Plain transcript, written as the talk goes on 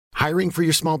Hiring for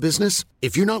your small business?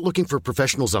 If you're not looking for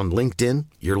professionals on LinkedIn,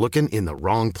 you're looking in the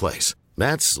wrong place.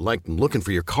 That's like looking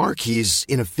for your car keys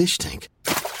in a fish tank.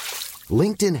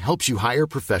 LinkedIn helps you hire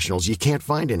professionals you can't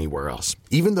find anywhere else,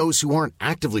 even those who aren't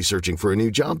actively searching for a new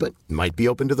job but might be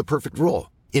open to the perfect role.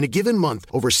 In a given month,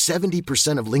 over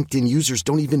 70% of LinkedIn users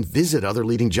don't even visit other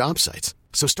leading job sites.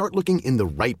 So start looking in the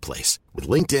right place. With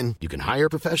LinkedIn, you can hire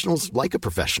professionals like a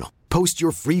professional. Post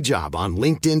your free job on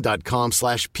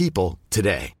linkedin.com/people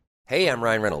today. Hey, I'm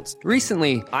Ryan Reynolds.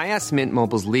 Recently, I asked Mint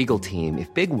Mobile's legal team if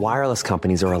big wireless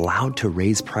companies are allowed to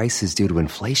raise prices due to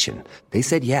inflation. They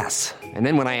said yes. And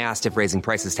then when I asked if raising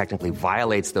prices technically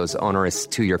violates those onerous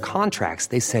two-year contracts,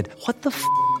 they said, what the f***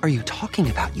 are you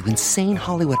talking about, you insane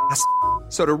Hollywood ass f-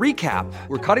 So to recap,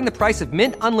 we're cutting the price of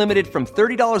Mint Unlimited from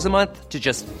 $30 a month to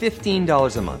just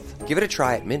 $15 a month. Give it a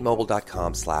try at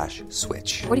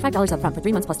mintmobile.com/switch. $45 up front for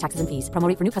 3 months plus taxes and fees. Promo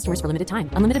rate for new customers for limited time.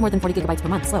 Unlimited more than 40 gigabytes per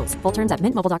month. Slows full terms at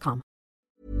mintmobile.com.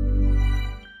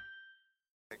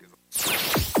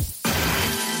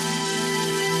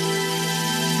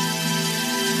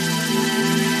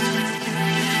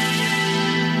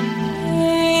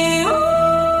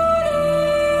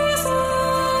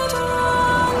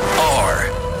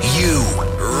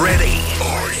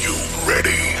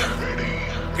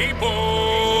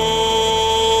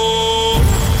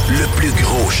 Le plus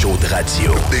gros show de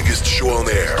radio. Biggest show on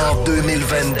air. En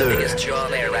 2022. Biggest show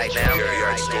on air right now.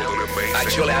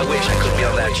 Actually, I wish I could be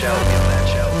on that show.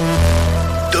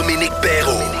 Dominique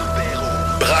Perrault.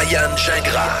 Brian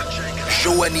Gingras.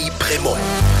 Joanie Prémont.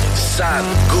 Sam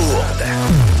Gourde.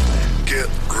 Get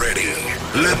ready.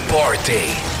 Le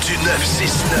Party du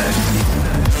 969.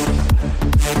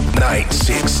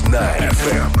 969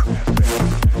 FM.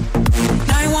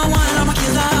 911, I'm a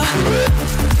killer.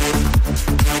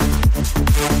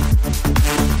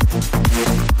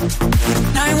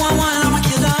 911, I'm a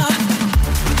killer.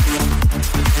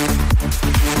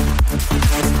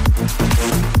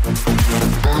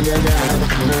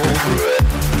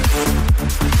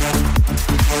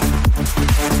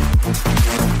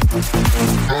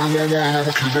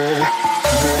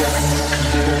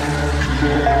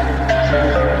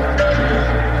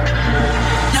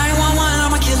 911,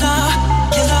 I'm a killer. Killer, killer, killer,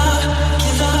 killer, killer,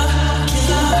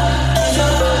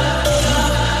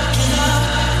 killer.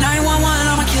 911,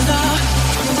 I'm a killer.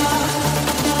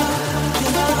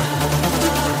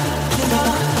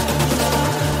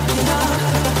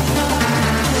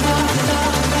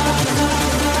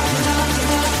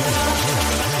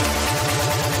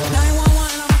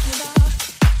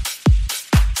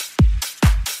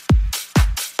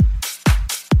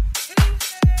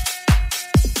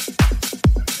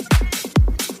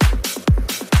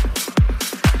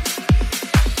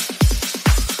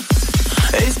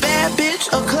 It's bad bitch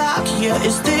o'clock, yeah,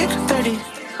 it's thick 30.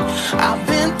 I've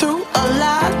been through a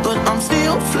lot, but I'm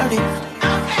still flirty.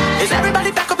 Is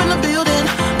everybody back up in the building?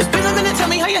 It's been a minute, tell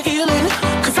me how you're healing.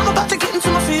 Cause I'm about to get into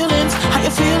my feelings. How you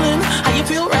feeling? How you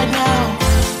feel right now?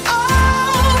 Oh,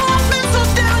 I've been so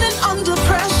down and under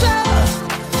pressure.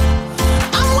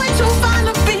 I'm way too fine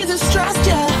to be distressed,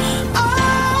 yeah. Oh,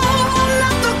 I'm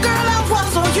not the girl I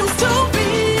was or used to be.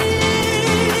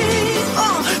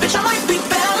 Bitch, I might be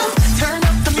better. Turn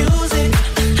up the music,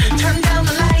 turn down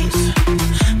the lights.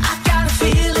 I got a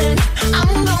feeling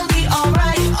I'm gonna be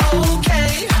alright,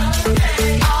 okay,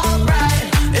 alright.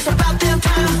 It's about damn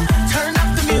time. Turn up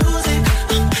the music,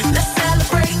 let's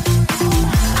celebrate.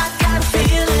 I got a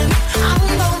feeling I'm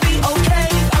gonna be okay,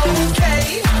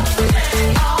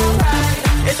 alright.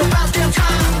 It's about damn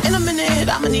time. In a minute,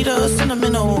 I'ma need a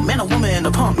sentimental man or woman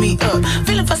to pump me up.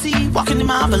 Feeling fussy, walking in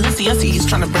my Balenciennes,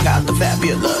 trying to bring out the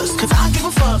fabulous. Cause I give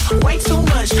a fuck way too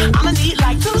much. I'ma need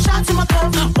like 2 shots in my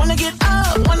cup. Wanna get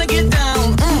up, wanna get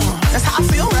down. That's how I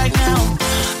feel right now.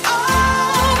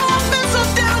 Oh, I've been so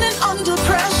down and under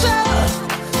pressure.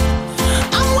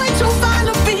 I'm way too fine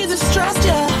to be distressed,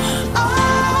 yeah. Oh,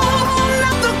 I'm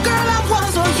not the girl I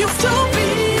was or used to be.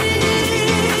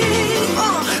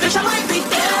 Bitch, I might be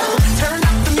ill. Turn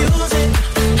up the music,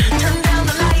 turn down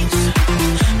the lights.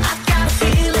 I got a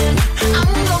feeling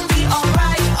I'm gonna be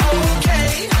alright,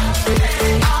 okay,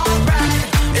 alright.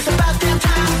 It's about damn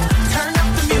time. Turn up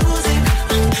the music,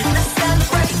 let's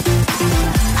celebrate.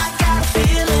 I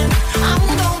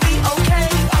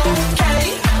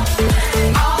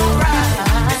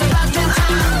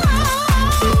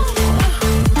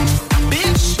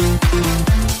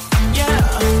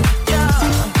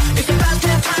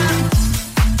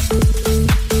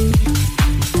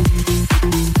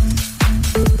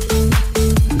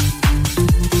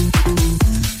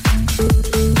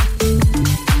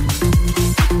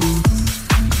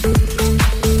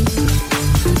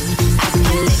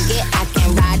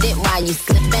while you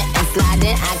slipping and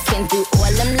sliding. I can do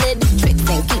all them little tricks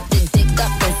and keep the dick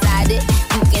up inside it.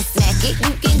 You can smack it,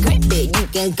 you can grip it, you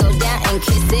can go down and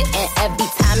kiss it. And every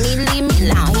time he leave me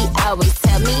alone, he always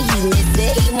tell me he miss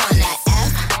it. He wanna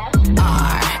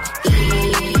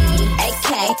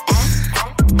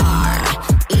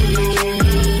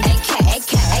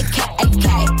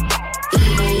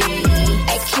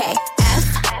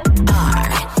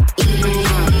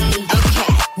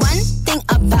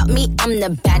I'm the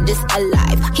baddest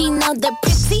alive. He know the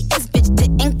prettiest bitch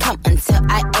didn't come until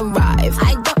I arrive.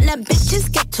 I don't let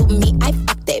bitches get to me. I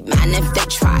fuck they man if they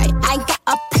try. I got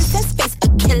a princess face, a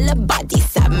killer body,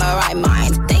 samurai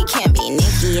mind. They can't be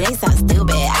Nicki, they so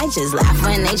stupid. I just laugh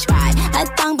when they try. A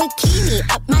thong bikini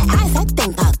up my eyes. I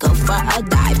think I'll go for a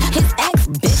dive. His ex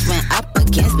bitch went up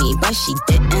against me, but she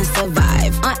didn't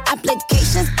survive. On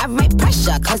applications, I write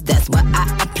pressure, cause that's what I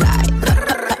apply.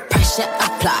 Pressure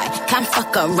apply. Can't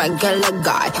fuck a regular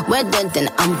guy. Wetter than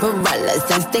umbrellas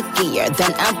and stickier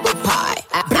than apple pie.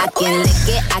 I can lick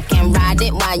it, I can ride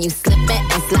it while you slipping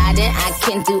and sliding. I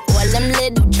can do all them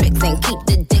little tricks and keep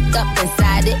the dick up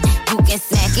inside it. You can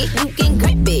smack it, you can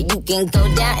grip it, you can go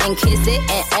down and kiss it.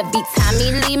 And every time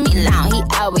he leave me alone, he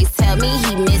always tell me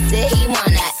he miss it. He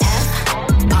wanna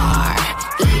F-R-E-A-K-F.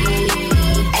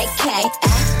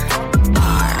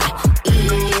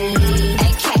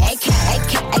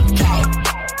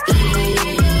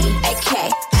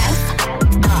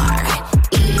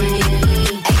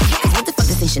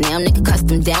 Chanel nigga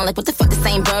custom down. Like what the fuck the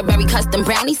same Burberry custom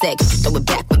brown. He said, throw it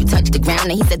back when you touch the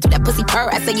ground. And he said, do that pussy purr.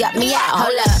 I said, yup, me out.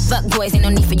 Hold up. Fuck boys, ain't no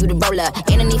need for you to roll up.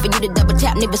 Ain't no need for you to double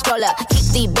tap, nigga scroll up.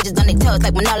 Keep these bitches on their toes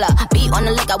like Manola. Be on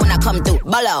the lookout when I come through.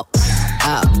 Bolo.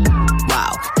 Oh,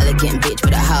 wow. Elegant bitch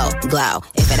with a hoe glow.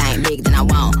 If it ain't big, then I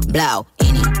won't blow.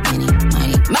 Any,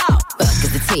 money, more. Fuck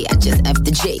is the T, I just F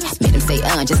the G. Made him say,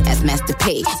 just ask Master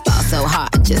P. Ball so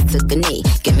hard, I just took a knee.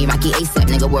 Give me Rocky ASAP,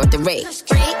 nigga, worth the rate.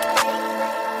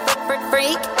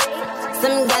 Freak,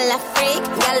 some gala freak,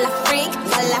 freak.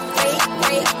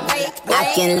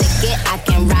 I can lick it, I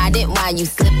can ride it while you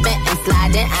slipping and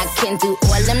sliding. I can do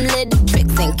all them little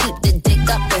tricks and keep the dick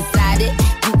up inside it.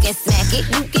 You can smack it,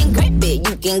 you can grip it,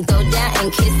 you can go down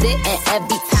and kiss it. And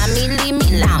every time he leave me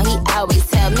alone, he always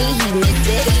tell me he miss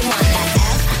it. He wanna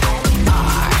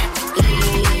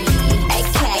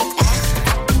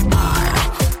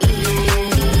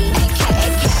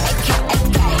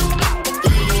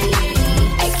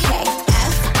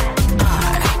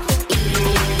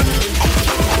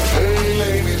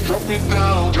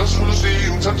Just wanna see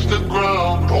you touch the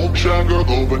ground. Don't shy, girl,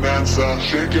 go bonanza.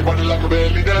 Shake your body like a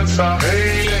belly dancer.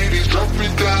 Hey, ladies, drop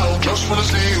it down. Just wanna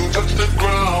see you touch the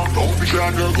ground. Don't be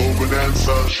shy, girl, go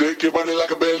bonanza. Shake your body like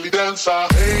a belly dancer.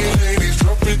 Hey, ladies,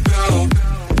 drop it down.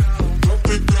 Drop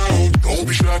it down. Don't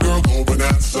be shy, girl, go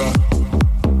bonanza.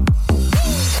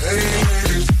 Hey,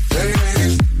 ladies, hey,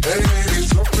 ladies, hey, ladies,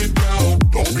 drop it down.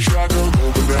 Don't be shy, girl,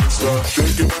 go bonanza.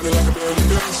 Shake your body like a belly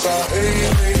dancer. Hey,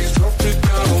 ladies, drop it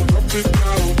down. Drop it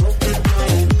down, drop it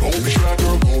down. Don't be shy,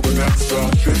 girl, go bonanza.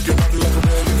 Shake your body like a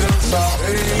belly dancer.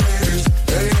 Hey ladies,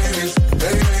 hey ladies,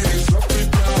 hey ladies, drop it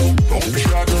down. Don't be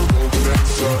shy, girl, go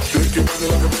bonanza. Shake your body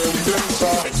like a belly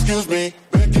dancer. Excuse me,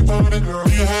 beg your pardon, girl.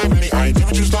 Do you have any idea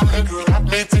what you starting, girl? Got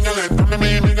me tingling, come to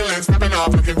me mingling, stepping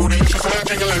off, looking bootylicious and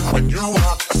jingling. When you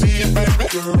walk, I see it, baby,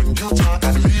 girl. When you talk,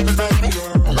 I believe it, baby,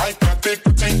 girl. I like that thick,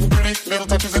 petite, and pretty, little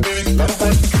touches of ditty, let it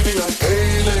work the kitty. Like,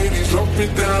 hey ladies, drop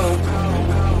it down.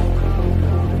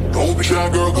 Don't be shy,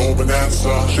 girl, go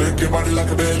bonanza. Shake your body like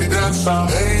a belly dancer.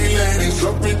 Hey, ladies,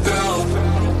 drop it down.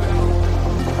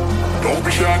 Don't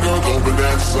be shy, girl, go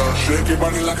bonanza. Shake your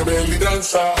body like a belly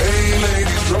dancer. Hey,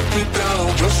 ladies, drop it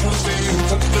down. Just wanna see you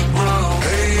touch the ground.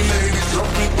 Hey, ladies,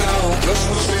 drop it down. Just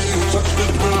wanna see you touch the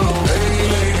ground. Hey,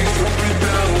 ladies, drop it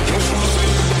down. Just wanna see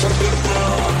you touch the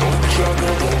ground. Don't be shy,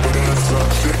 girl, go bonanza.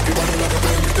 Shake your body like a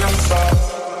belly dancer.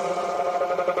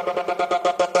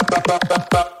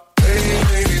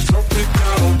 Drop it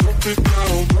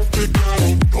down, drop it down.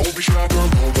 Don't be shy, girl,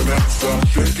 go bonanza.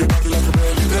 Shake your body like a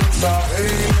belly dancer.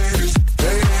 Hey ladies,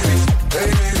 hey ladies,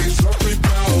 hey ladies, drop it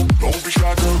down. Don't be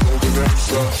shy, girl, go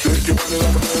bonanza. Shake your body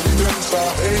like a belly dancer.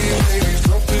 Hey ladies,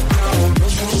 drop it down.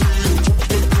 Just wanna see you touch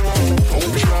the ground. Don't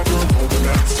be shy,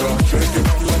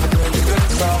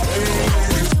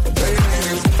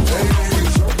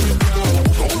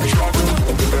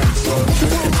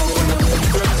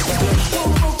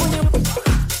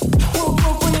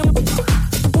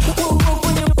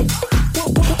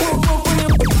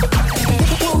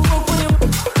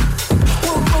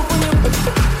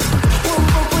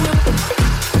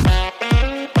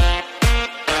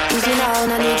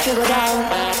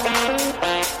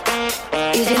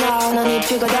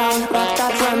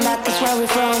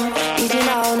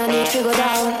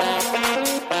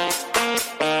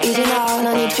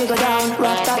 to go down.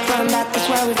 Rock that run, that's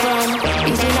where we're from.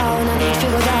 Easy now, no need to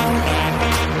go down.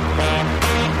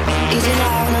 Easy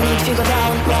now, no need to go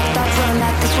down. Rock that run,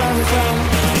 that's where we're from.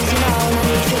 Easy now, no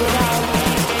need to go down.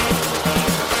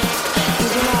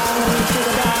 Easy now, no need to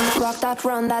go down. Rock that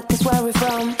run, that is where we're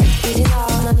from. Easy now,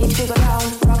 no need to go down.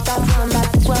 Rock that run, that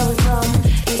is where we're from.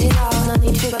 Easy now, no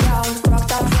need to go down. Rock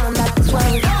that run, that is where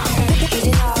we're from.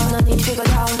 Easy now, no need to go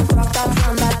down. Rock that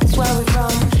run, that is where we're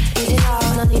from. Easy now,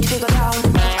 no need to go down.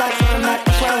 Rock that run, that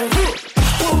is where we're from.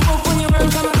 Whoop whoop when you run,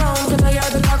 come around, 'cause I hear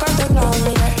the talk of the clown.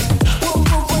 Whoop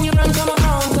whoop when you run, come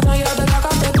around, 'cause I hear the talk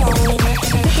of the clown.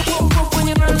 Whoop whoop when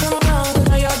you run, come around, 'cause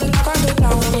I hear the talk of the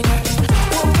clown.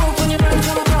 Whoop whoop when you run,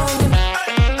 come around.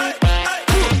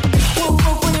 Whoop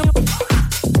whoop when you.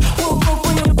 Whoop whoop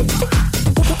when you.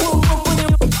 Whoop whoop when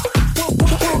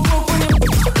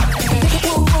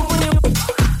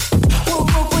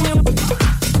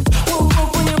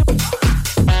you.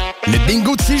 Le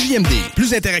bingo de CJMD,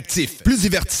 plus interactif, plus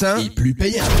divertissant et plus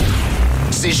payant.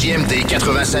 CJMD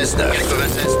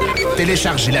 96.9.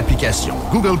 Téléchargez l'application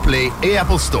Google Play et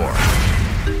Apple Store.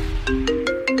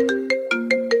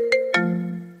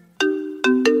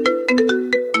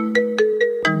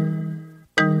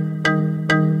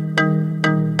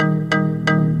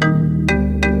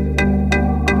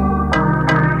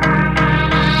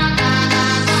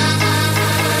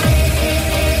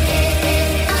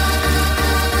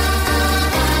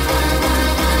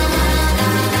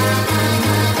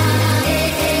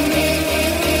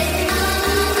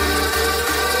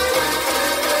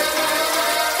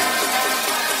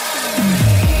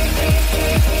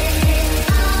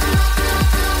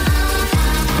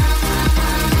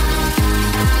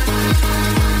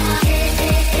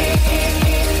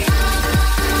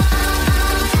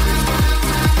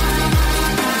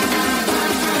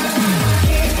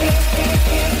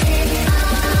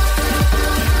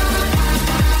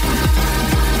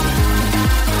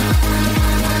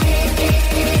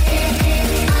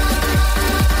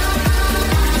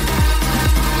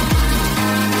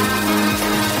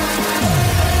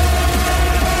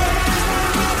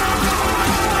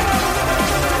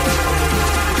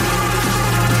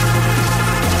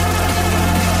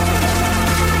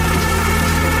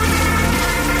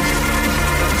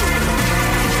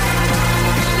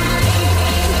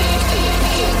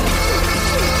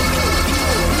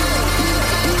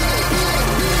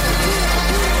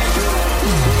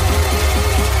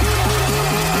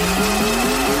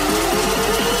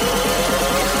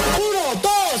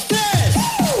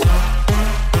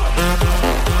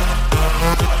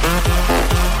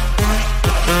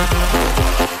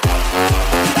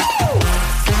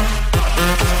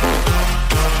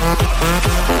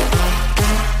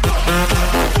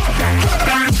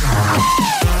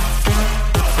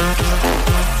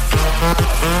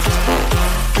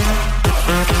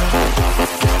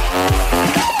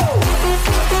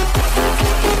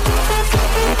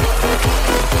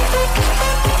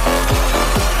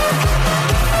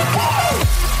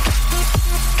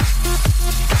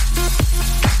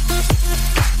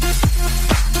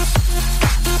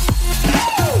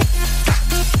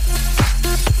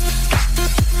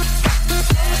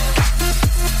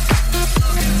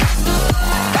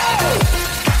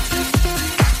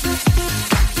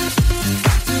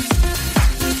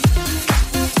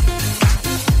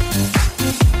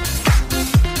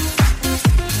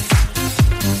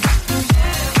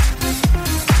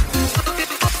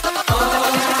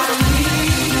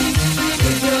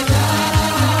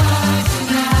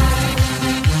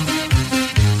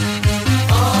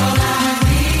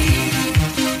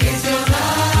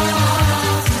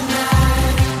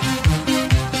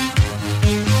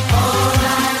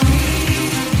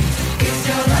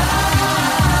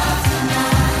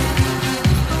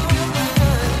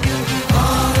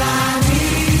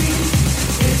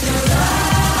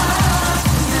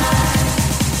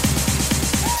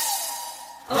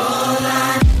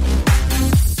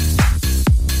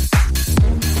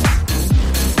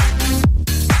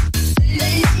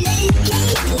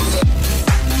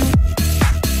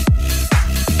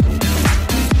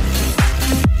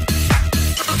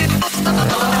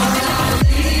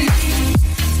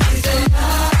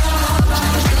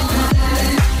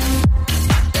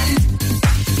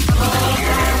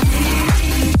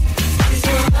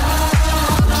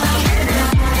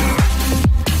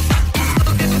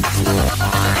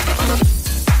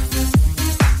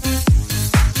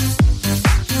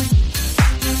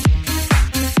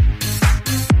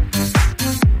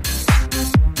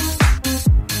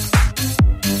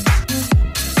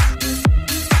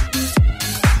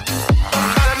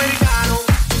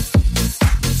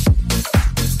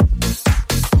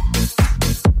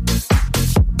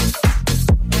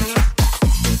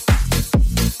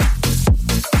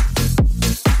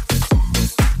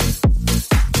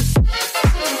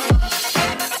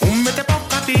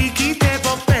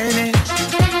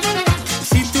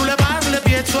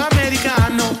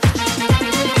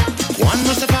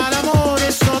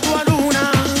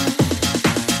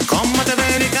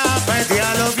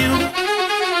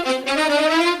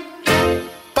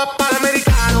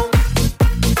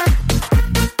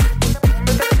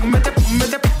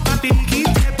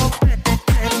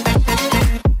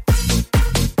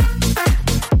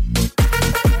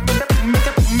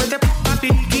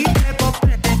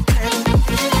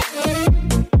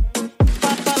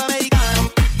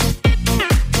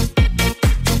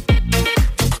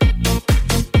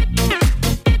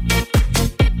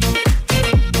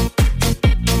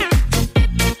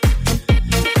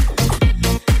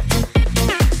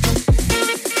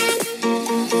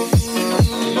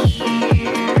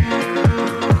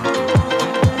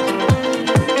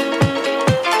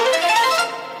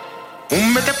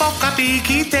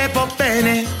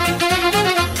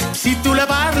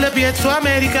 pezzo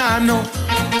americano.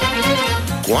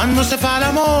 Quando si fa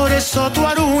l'amore sotto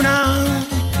la luna,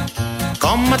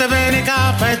 come te viene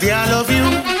capa e ti I love you.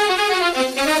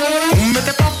 Come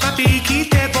te può capire chi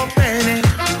te può bene,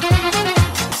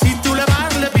 se tu le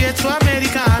parli pezzo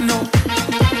americano.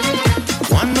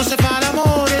 Quando si fa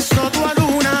l'amore sotto la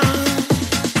luna,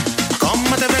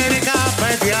 come te viene capa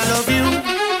e ti I love you.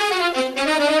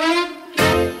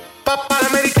 Papà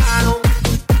l'americano.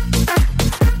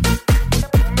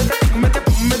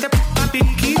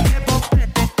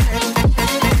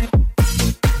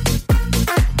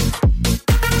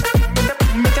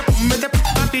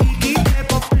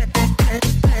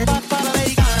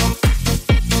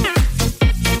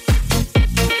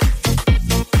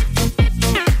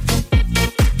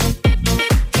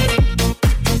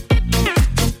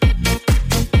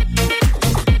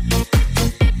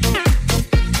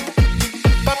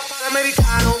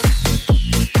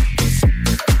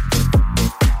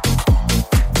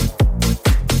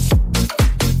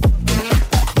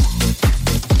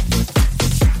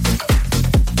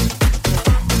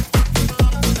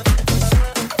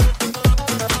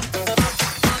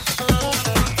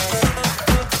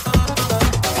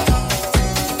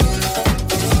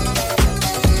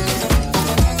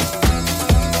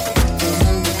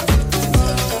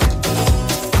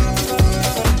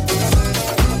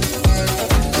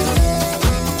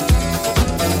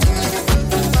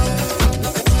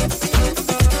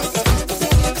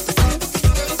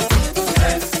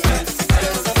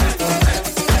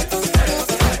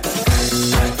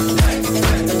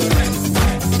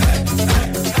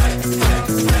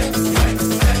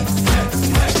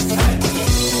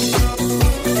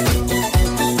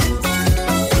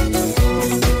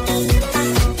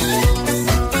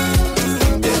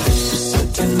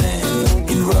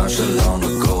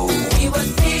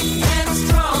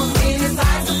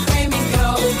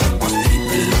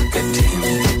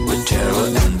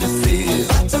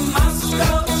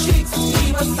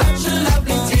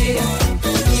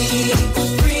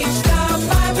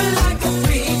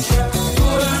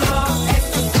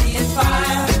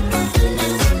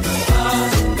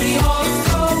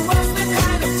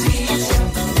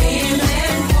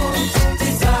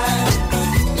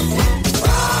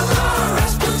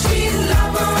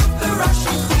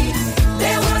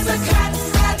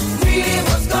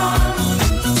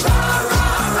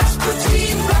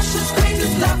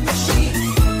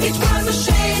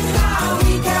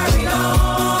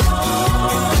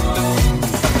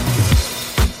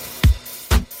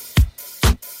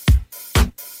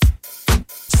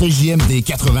 CJMD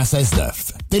 96.9.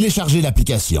 Téléchargez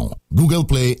l'application Google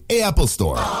Play et Apple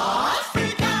Store.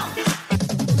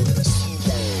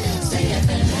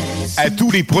 À tous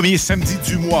les premiers samedis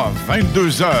du mois,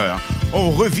 22h,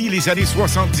 on revit les années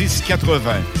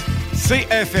 70-80.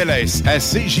 CFLS à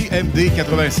CJMD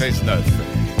 96.9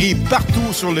 et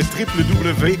partout sur le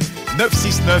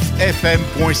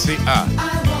www.969fm.ca.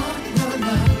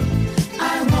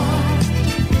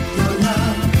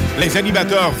 Les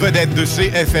animateurs vedettes de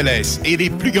CFLS et les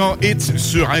plus grands hits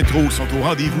sur intro sont au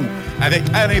rendez-vous avec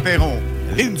Alain Perron,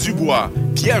 Lynn Dubois,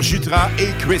 Pierre Jutras et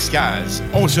Chris Caz.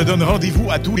 On se donne rendez-vous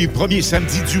à tous les premiers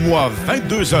samedis du mois,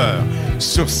 22h,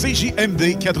 sur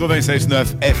CJMD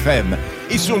 96.9 FM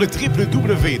et sur le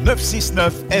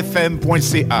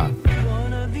www.969fm.ca.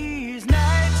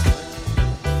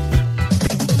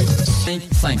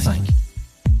 5-5.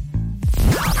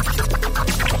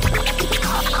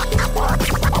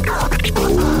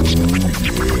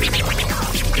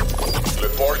 Le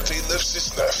Party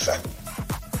 969.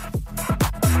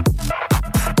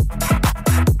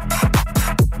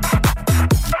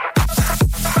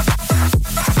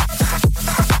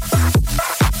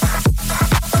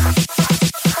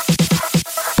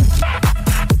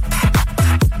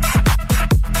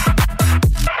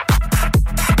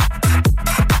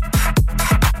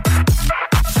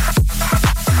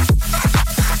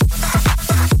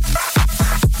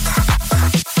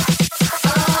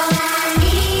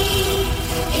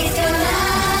 It's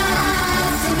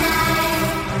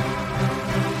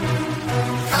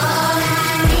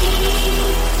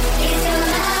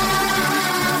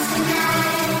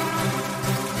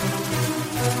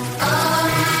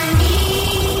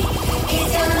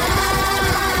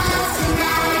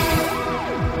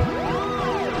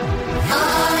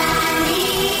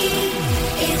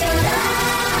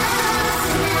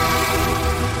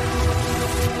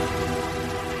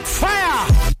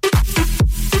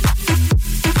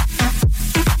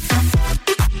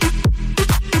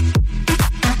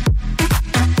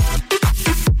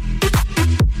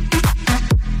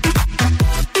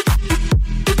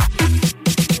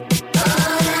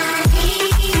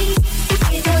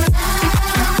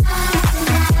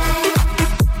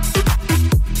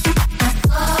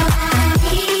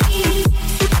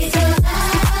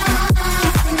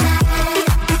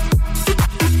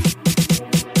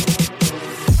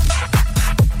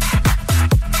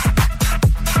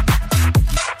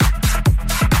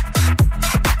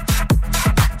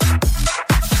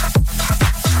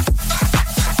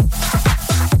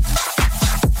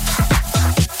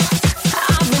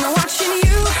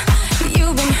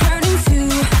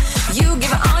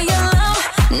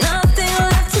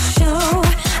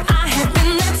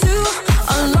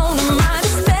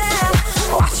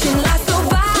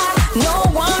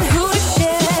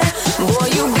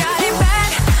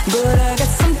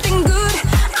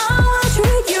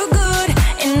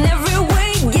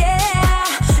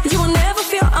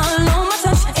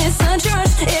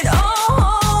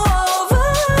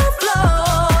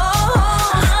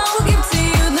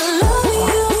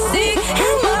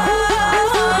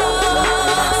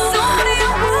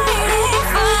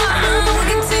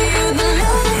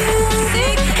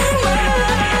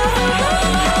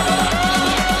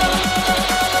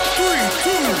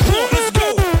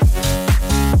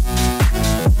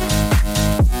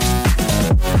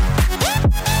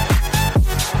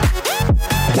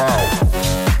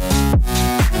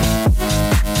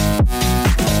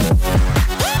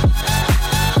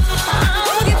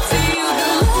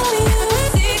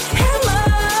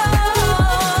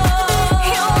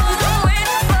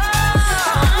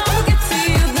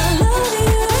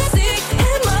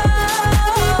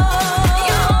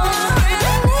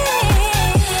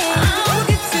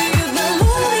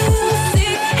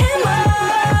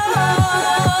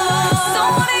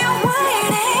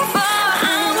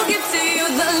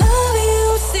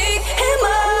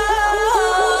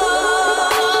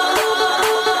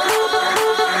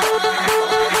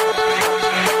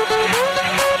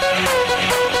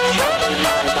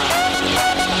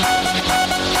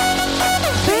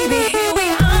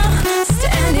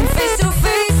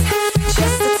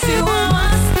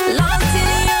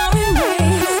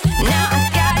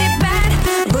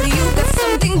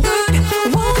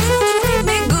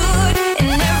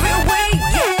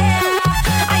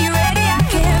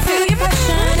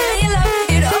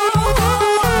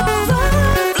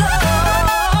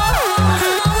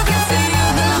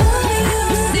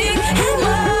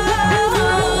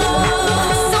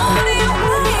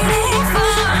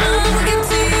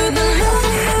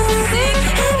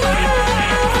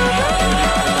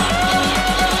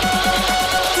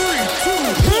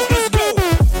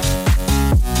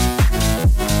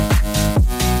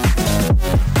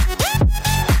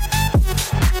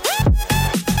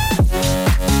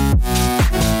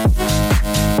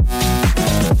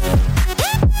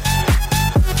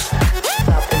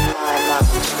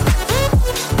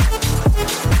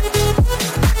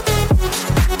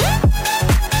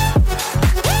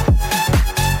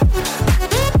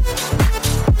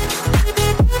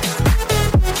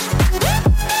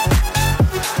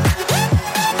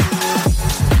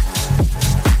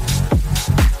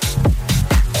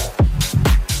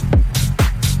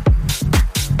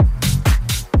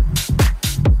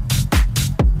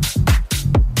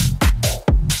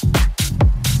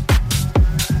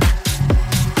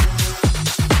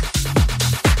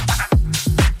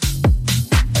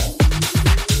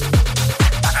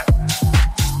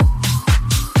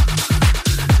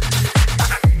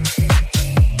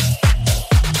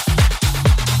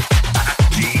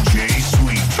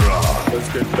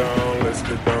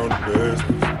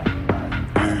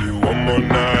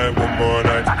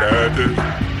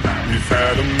We've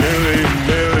had a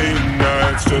million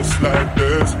nights just like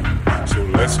this. So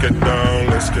let's get down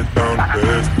to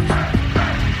business.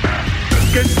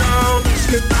 Let's get down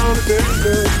to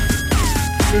business.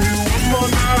 Give you one more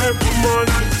night,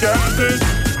 got this.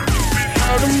 We've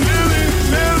had a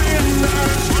million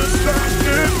nights just like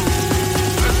this.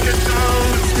 Let's get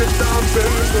down to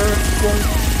business.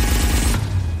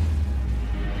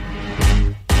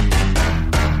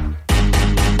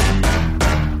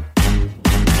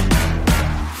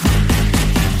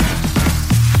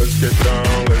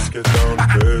 Let's get down to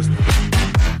business.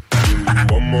 Give you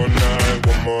one more night,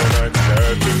 got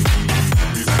this.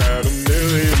 We've had a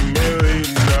million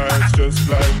nights just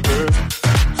like this.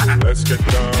 So let's get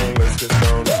down to business.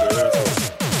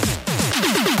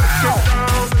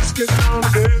 Let's get down to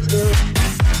business.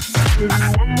 Give you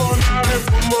one more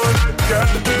night, got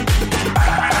this. We've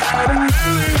had a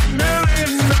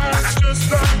million nights just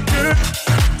like this.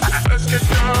 Let's get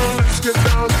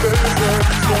down to business.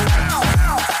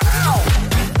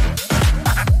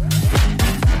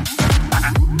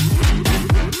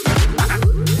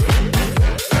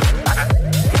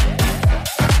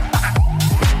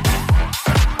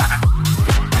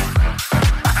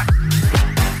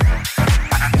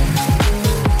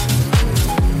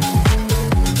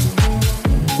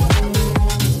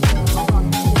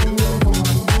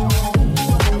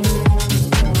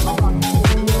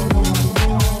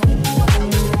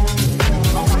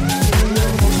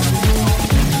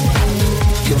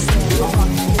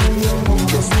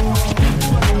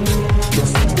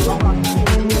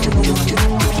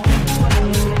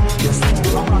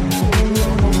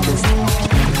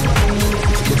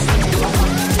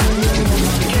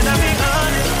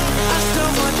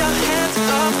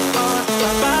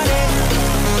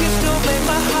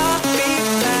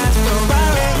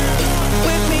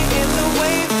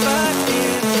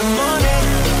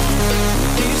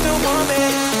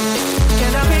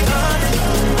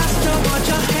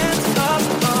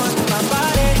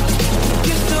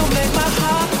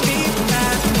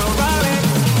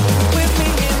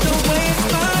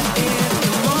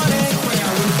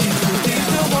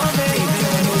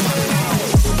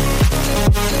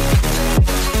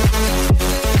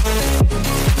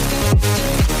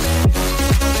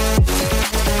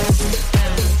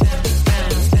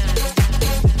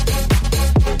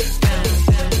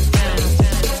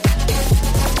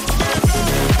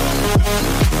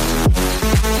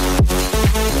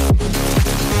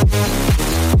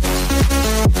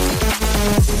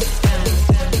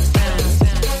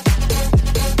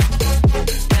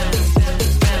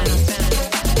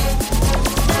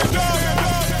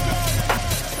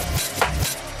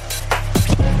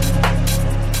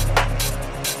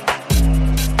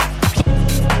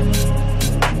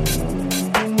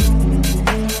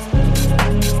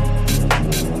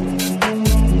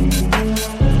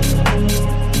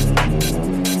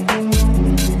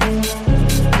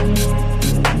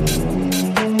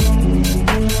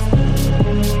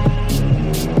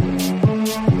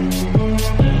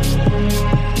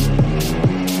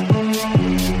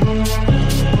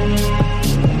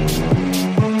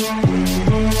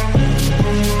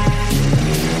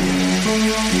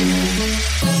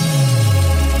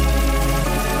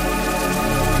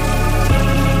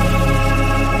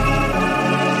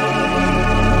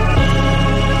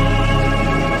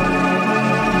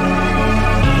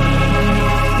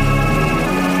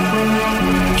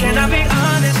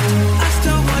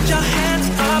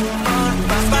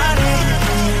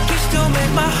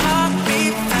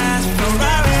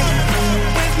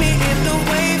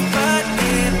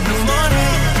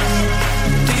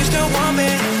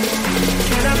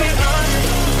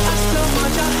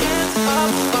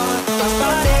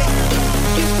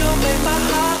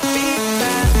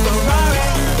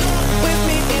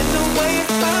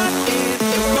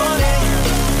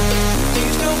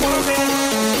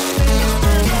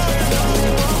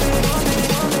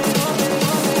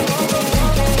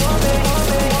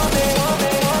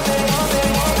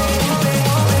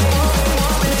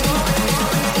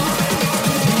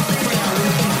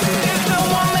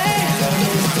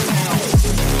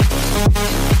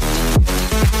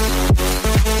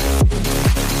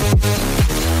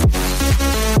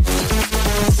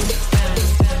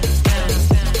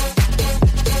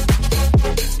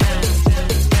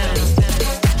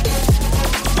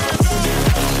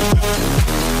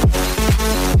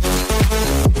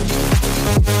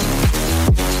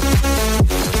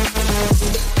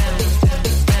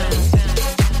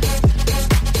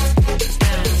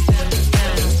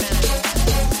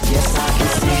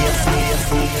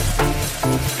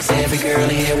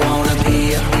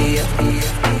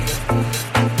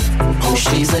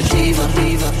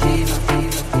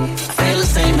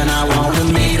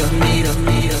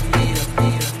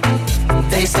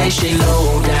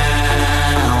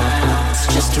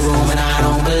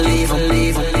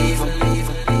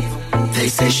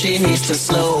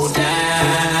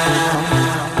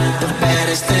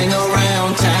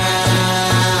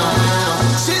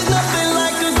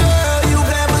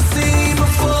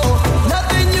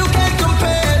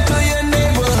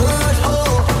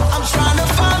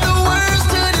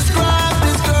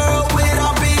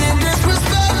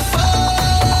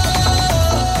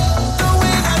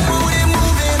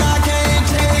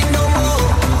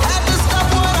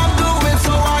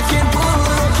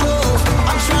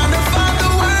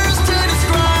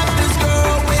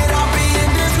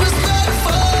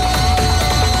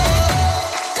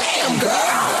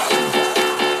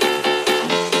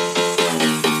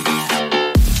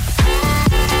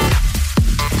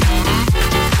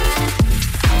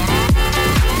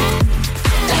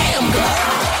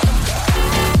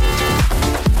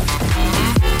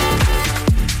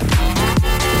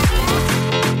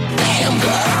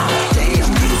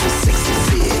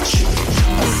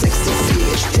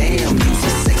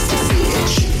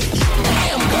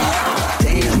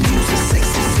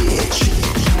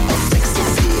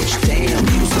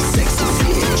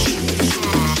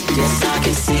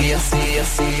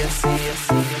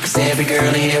 Cause every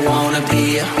girl in here wanna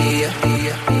be a.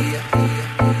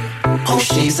 Oh,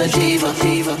 she's a diva. I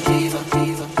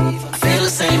feel the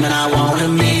same and I wanna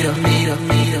meet her.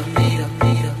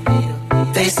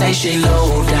 They say she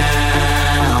low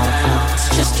down. It's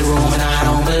just a room and I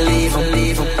don't believe her.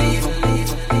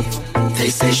 They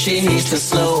say she needs to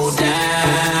slow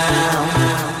down.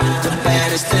 The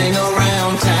baddest thing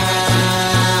around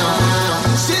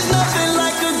town. She's nothing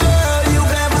like a girl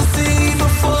you've ever seen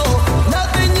before.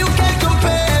 Nothing you can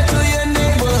compare to your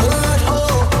neighborhood.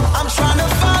 Oh, I'm trying to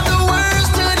find the words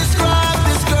to describe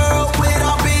this girl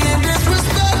without being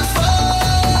disrespectful.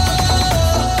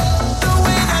 The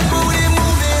way that booty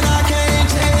moving, I can't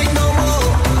take no more.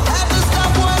 Have to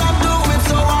stop what I'm doing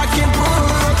so I can pull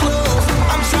her close.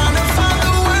 I'm trying to find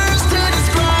the words to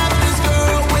describe this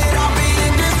girl without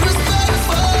being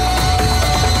disrespectful.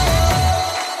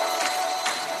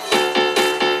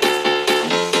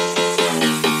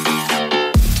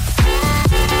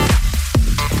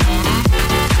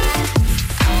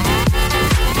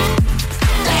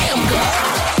 Damn girl.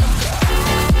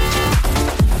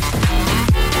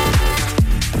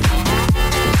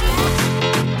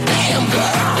 Damn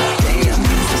girl. Damn,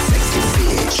 you's a sexy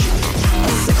bitch.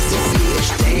 A sexy bitch.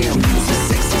 Damn, you's a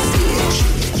sexy bitch.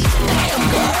 Damn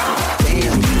girl.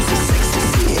 Damn, you's a sexy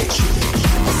bitch.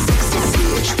 A sexy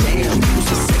bitch. Damn, you's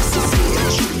a sexy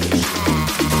bitch.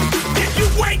 If you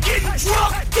ain't getting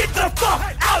drunk, get the fuck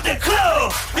out the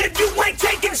club. If you ain't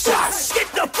taking shots, get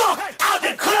the fuck out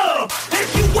the club.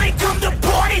 If you ain't come to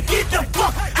party, get the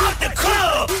fuck out the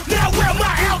club. Now where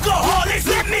my alcohol is,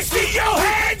 let me see your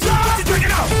hands up. What you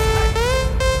drinking up?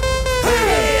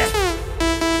 Hey,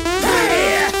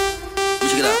 hey,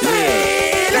 What you get up?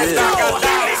 hey, let's go.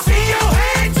 Let me see your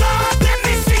hands up. Let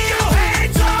me see your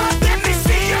hands up. Let me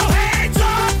see your hands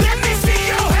up. Let me see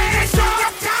your hands up.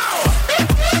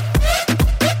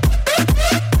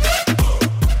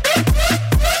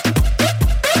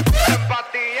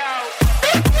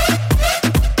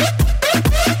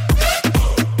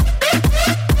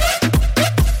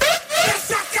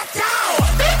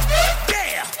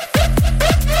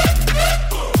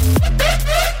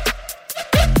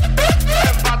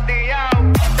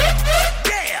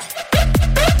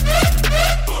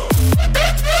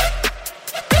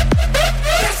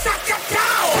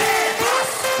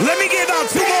 Let me give out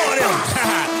two more of them.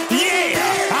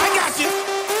 Yeah, I got you.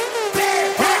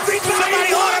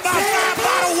 Somebody order about 5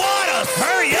 bottled waters.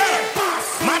 Hurry up.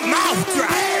 My mouth dry.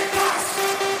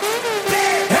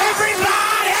 Everybody.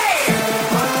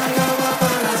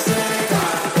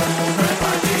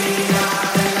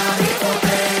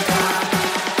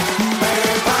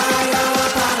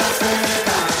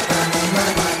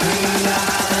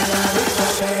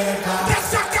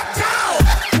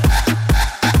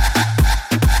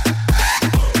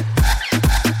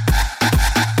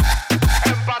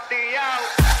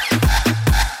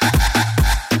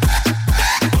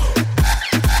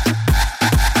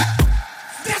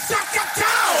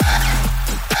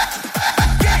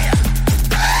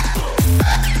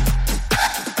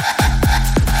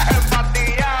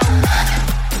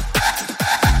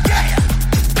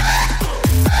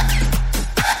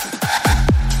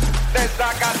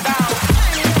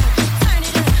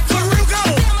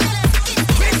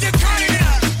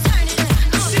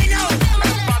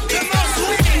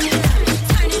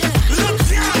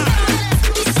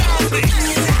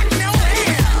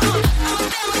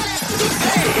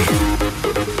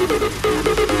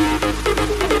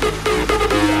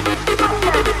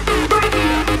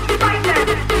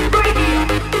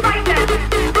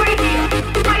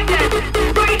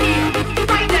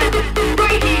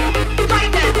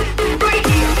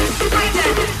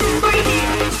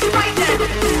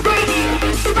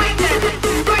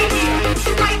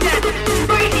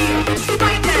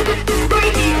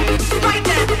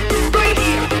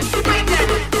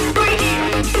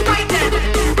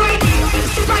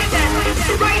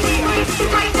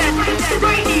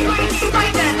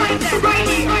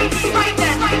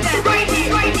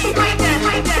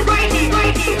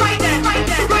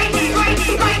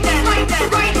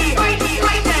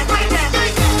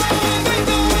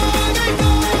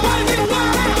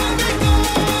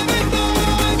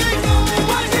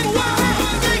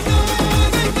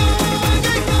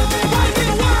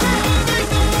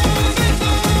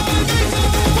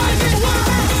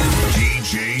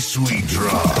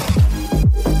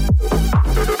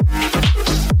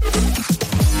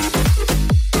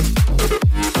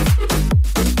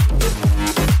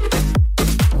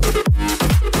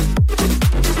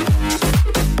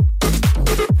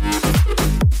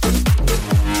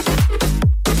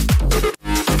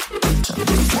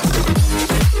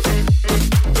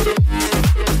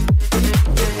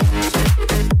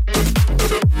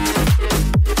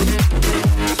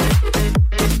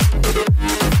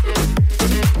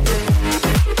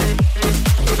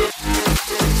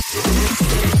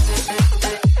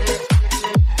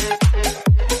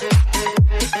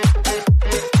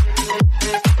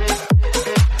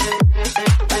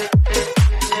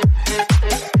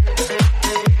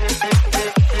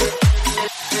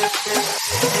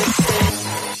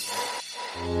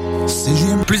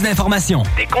 plus d'informations.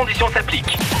 Des conditions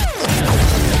s'appliquent.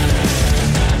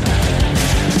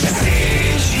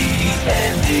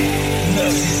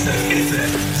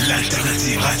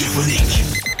 L'alternative radiophonique.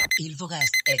 Il vous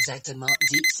reste exactement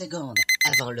 10 secondes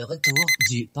avant le retour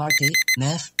du Party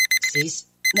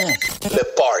 969.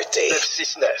 Le Party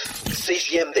 969.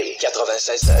 CJMD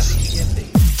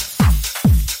 96.9.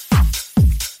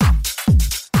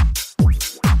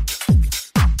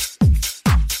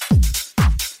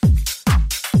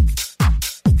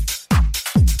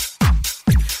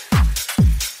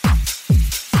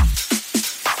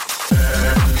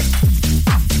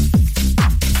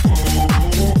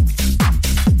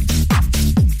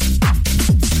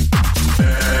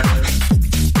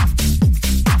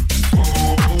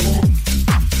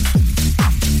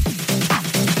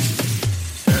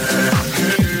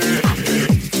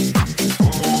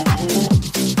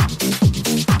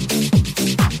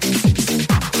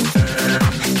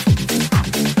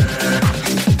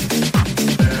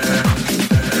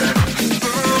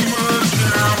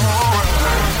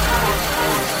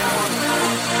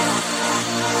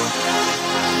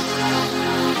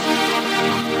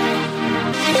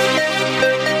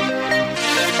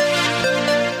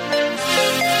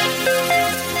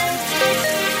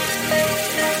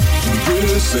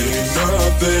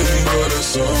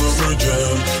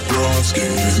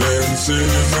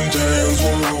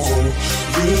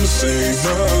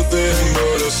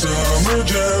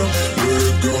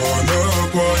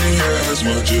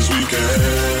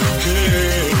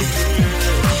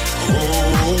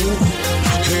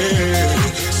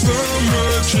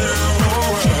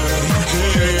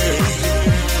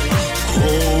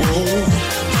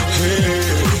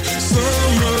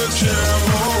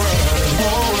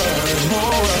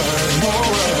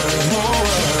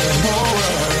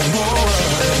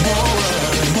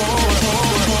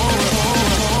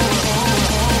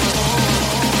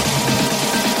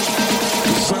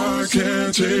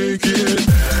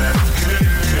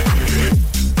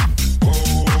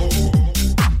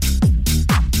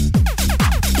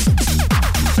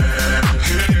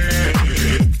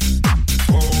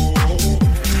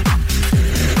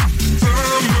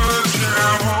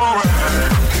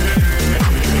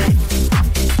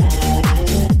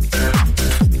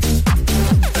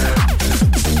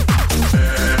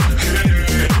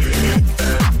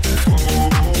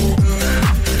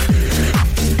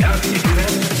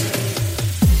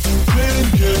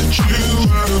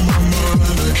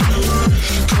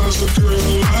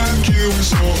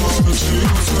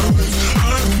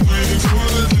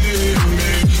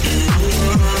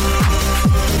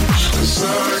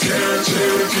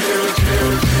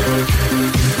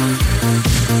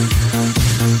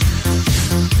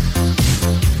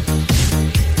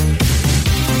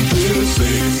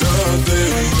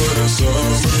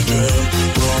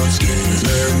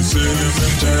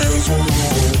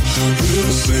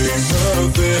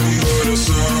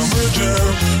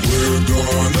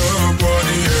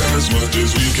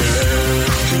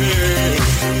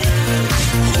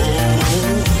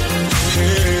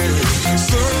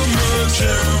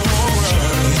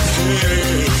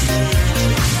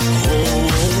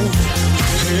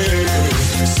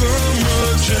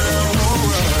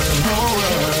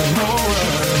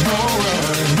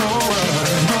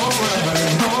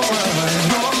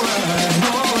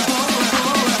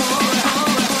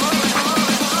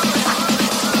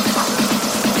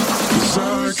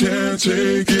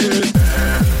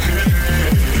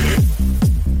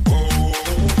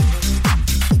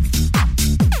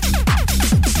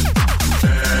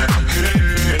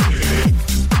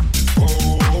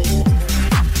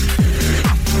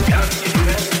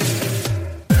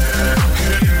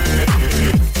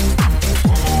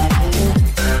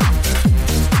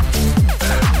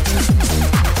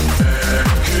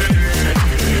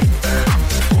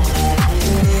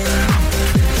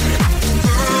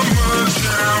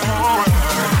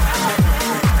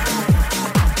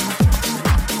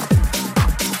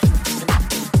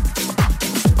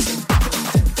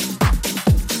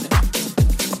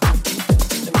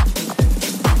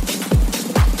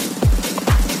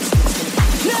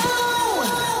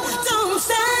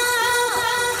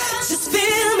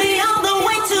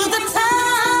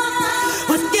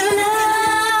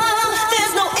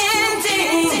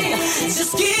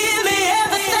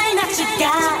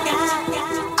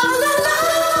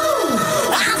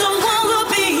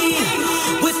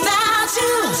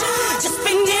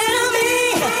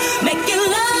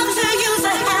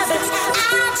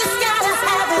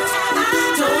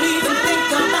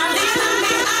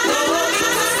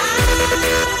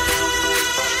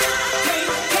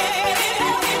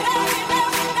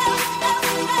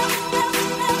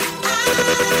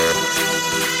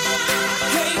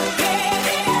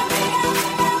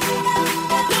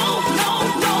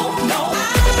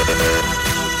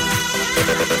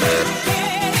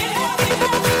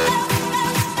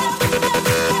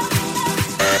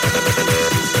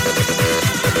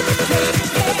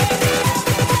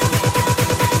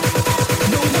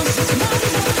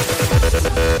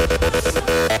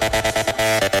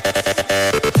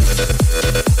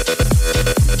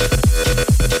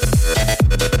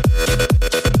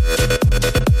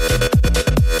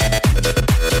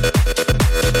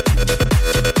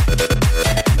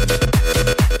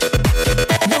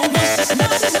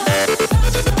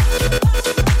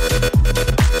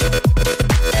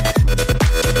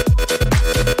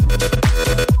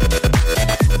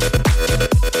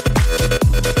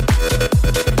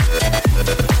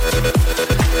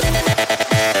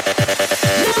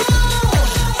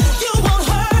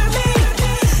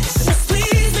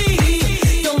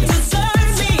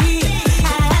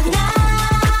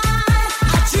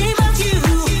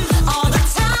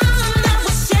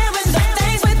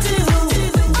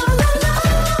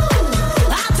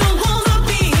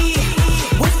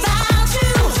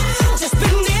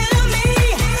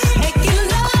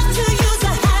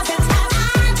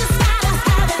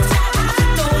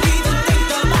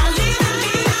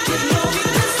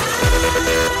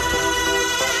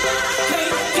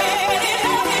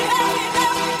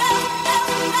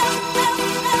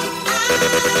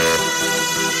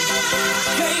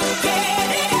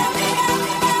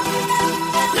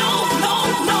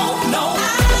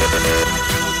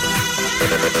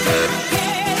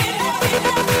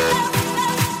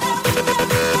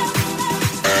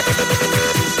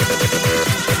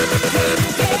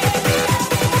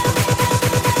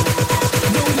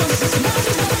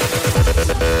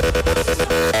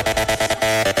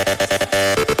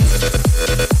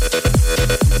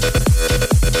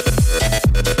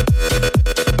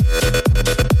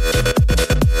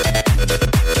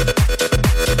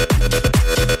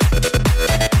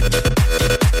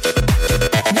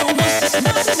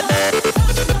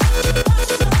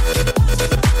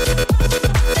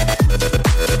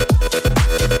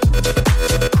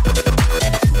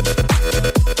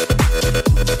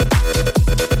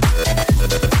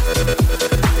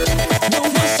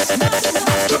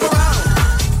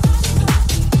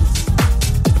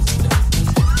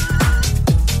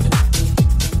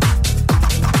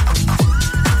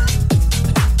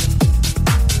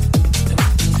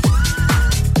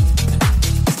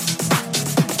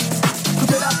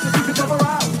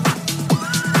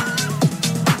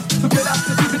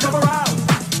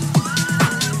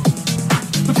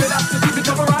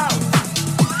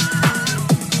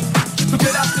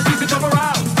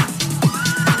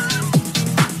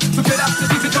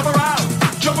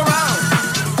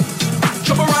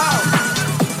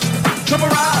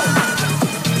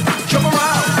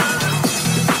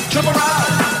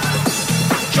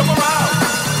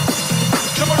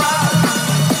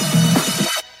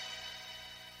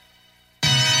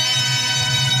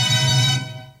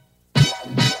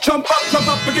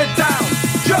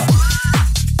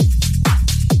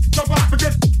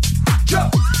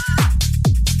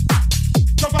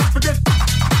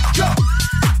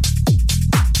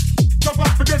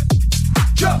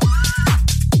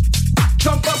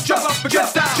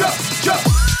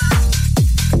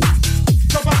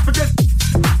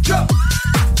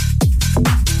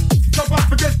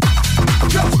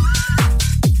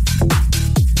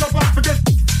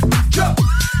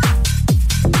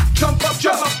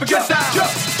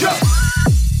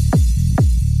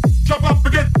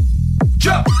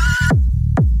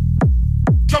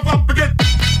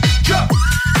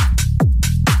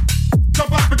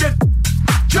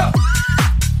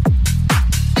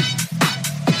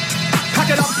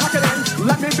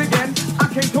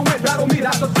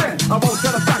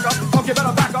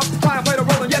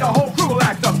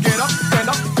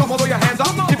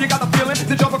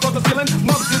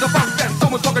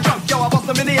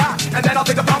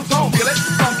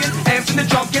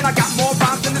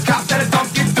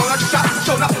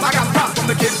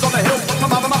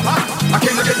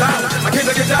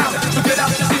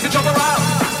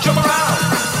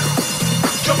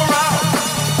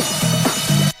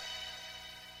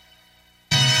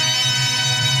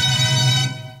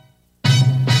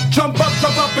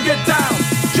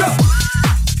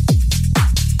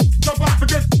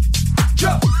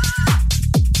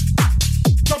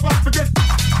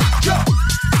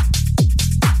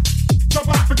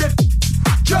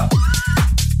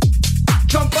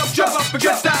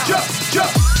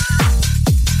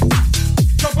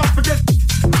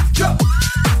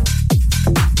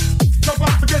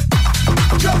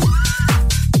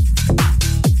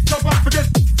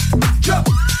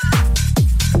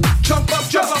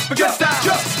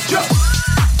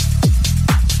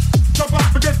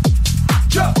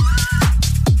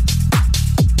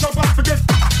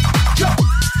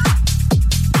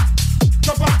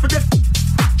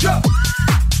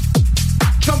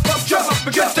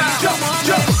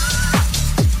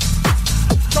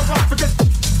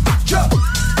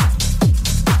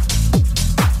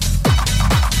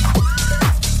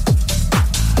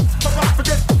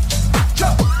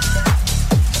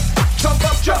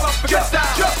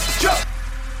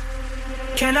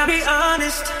 Can I be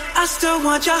honest? I still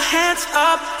want your hands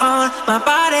up on my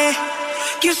body.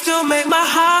 You still make my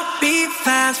heart beat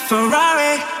fast.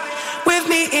 Ferrari with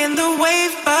me in the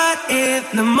wave, but in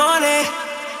the morning.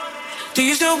 Do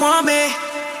you still want me?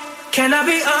 Can I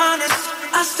be honest?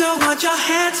 I still want your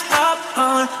hands up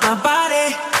on my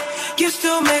body. You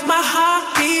still make my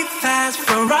heart beat fast.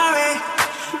 Ferrari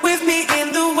with me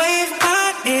in the wave,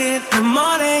 but in the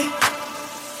morning.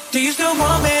 Do you still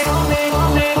want me?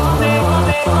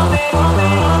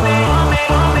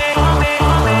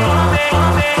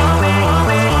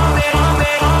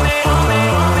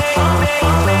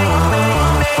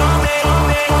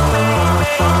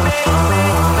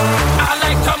 I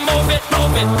like to move it,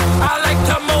 move it. I like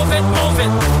to move it, move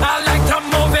it. I like to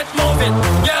move it, move it.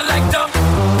 You like to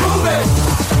move it.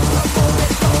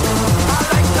 I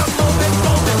like to move it,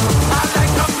 move it. I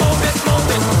like to move it,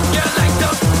 move it. You like to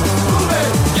move it.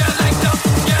 You like to,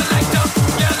 you like to,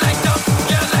 you like to,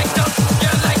 you like to,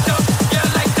 you like to, you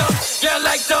like to, you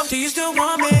like to. Do you still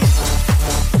want me?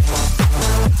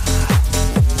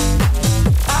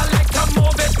 I like to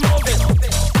move it, move it.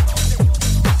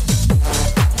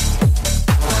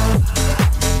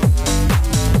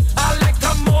 I like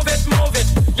to move it, move it.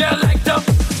 Yeah, like to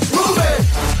move it.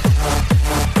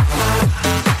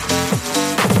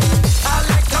 I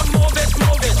like to move it,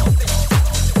 move it.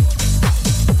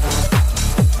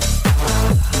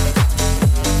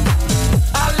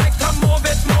 I like to move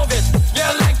it, move it.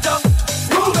 Yeah, like to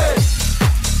move it.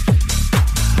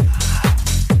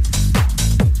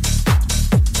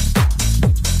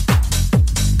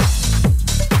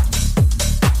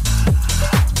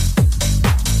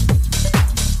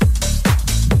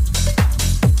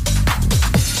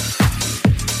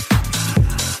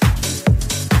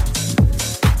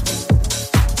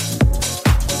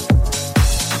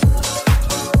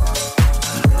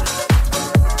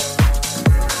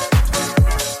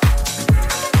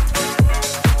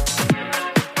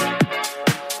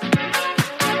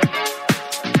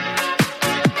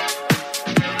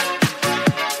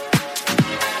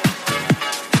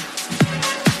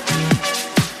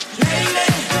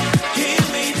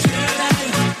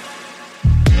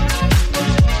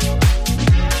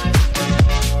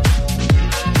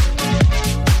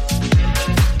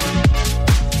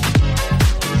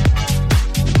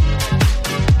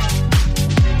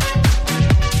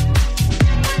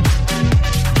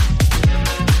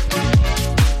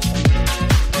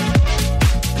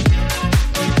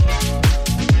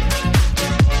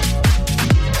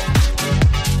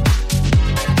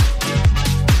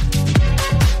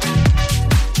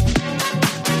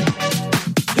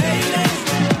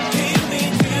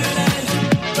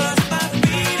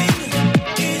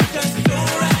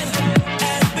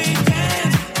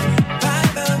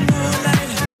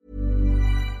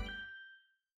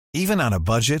 Even on a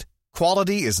budget,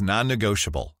 quality is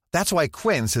non-negotiable. That's why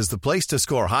Quince is the place to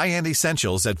score high-end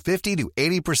essentials at 50 to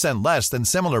 80% less than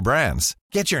similar brands.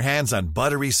 Get your hands on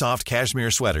buttery soft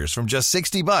cashmere sweaters from just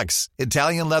 $60,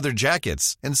 Italian leather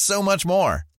jackets, and so much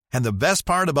more. And the best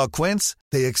part about Quince,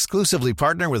 they exclusively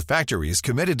partner with factories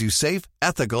committed to safe,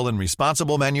 ethical, and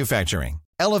responsible manufacturing.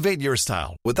 Elevate your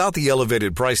style without the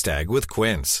elevated price tag with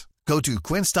Quince. Go to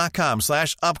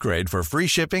quince.com/upgrade for free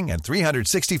shipping and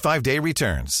 365-day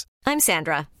returns. I'm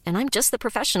Sandra, and I'm just the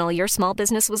professional your small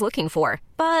business was looking for.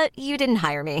 But you didn't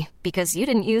hire me because you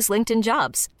didn't use LinkedIn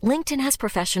Jobs. LinkedIn has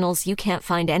professionals you can't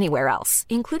find anywhere else,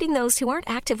 including those who aren't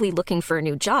actively looking for a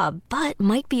new job, but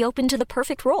might be open to the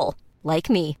perfect role,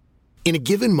 like me. In a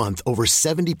given month, over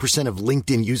 70% of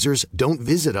LinkedIn users don't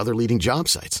visit other leading job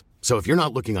sites. So if you're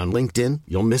not looking on LinkedIn,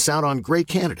 you'll miss out on great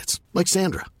candidates like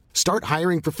Sandra. Start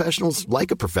hiring professionals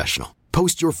like a professional.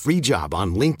 Post your free job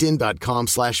on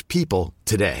linkedin.com/people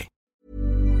today.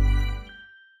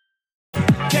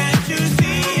 Can't you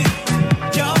see?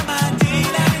 You're my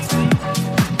delight.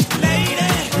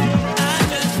 Lady, I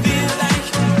just feel like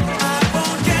I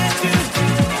won't get you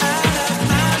out of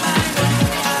my mind.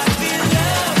 I feel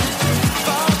love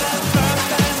for the first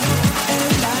time,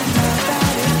 and I know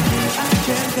that it's you. I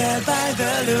can tell by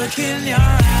the look in your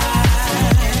eyes.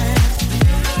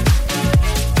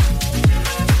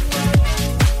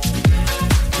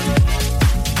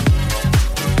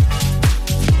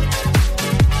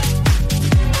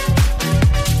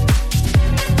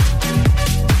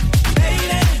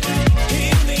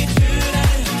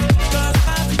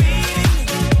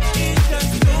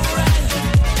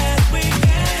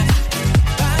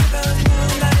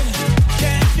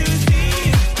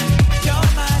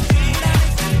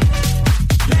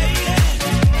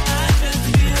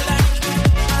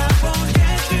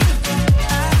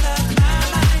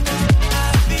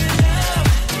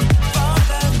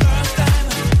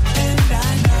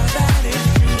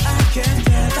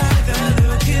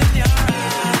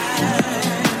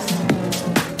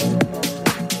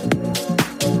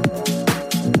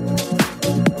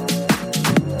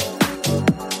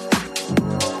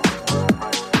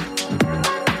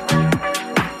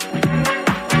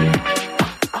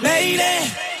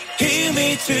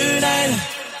 Tonight,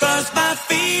 'cause my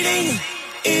feeling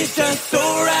is just so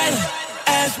right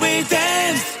as we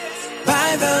dance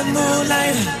by the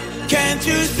moonlight. Can't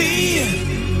you see?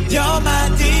 You're my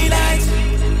delight.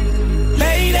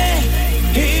 Lady,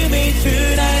 hear me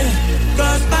tonight,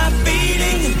 'cause my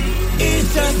feeling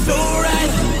is just so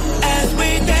right as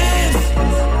we dance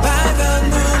by the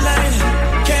moonlight.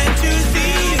 Can't you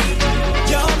see?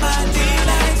 You're my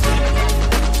delight.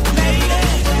 Lady,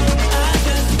 I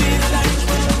just feel like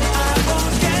I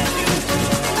won't get you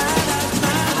out of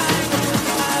my mind.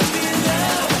 I feel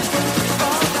love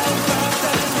for the first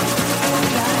time,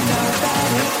 and I know that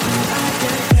it's you. I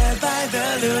can tell by the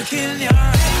look in your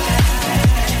eyes.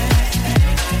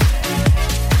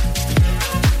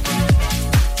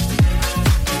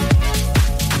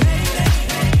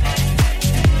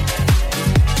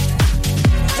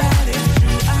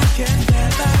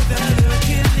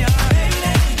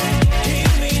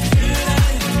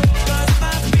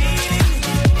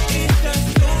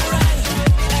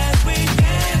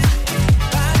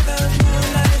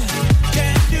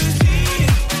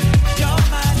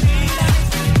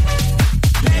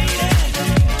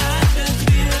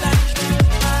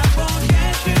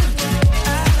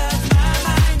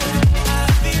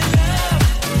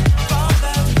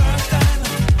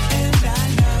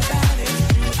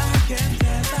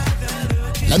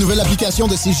 nouvelle application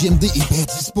de CJMD est bien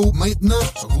dispo maintenant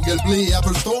sur Google Play et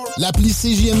Apple Store. L'appli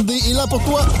CJMD est là pour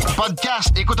toi. Podcast,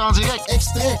 écoute en direct,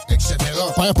 extrait, etc.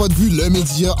 Perds pas de vue, le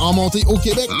média en montée au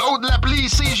Québec. Load l'appli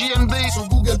CJMD sur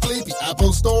Google Play et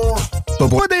Apple Store. T'as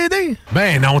pas d'aider?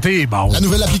 Ben non, t'es bon. La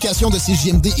nouvelle application de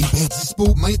CJMD est bien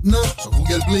dispo maintenant sur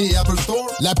Google Play et Apple Store.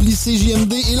 L'appli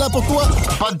CJMD est là pour toi.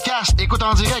 Podcast, écoute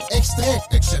en direct, extrait,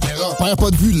 etc. Perds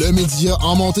pas de vue, le média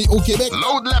en montée au Québec.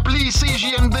 Load l'appli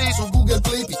CJMD sur Google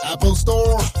Play et Apple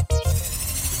Store.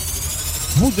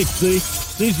 Vous écoutez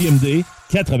CJMD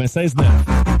 96.9.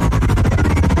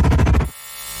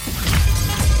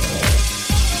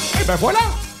 Et ben voilà,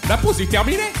 la pause est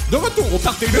terminée. De retour au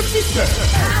party de Fist.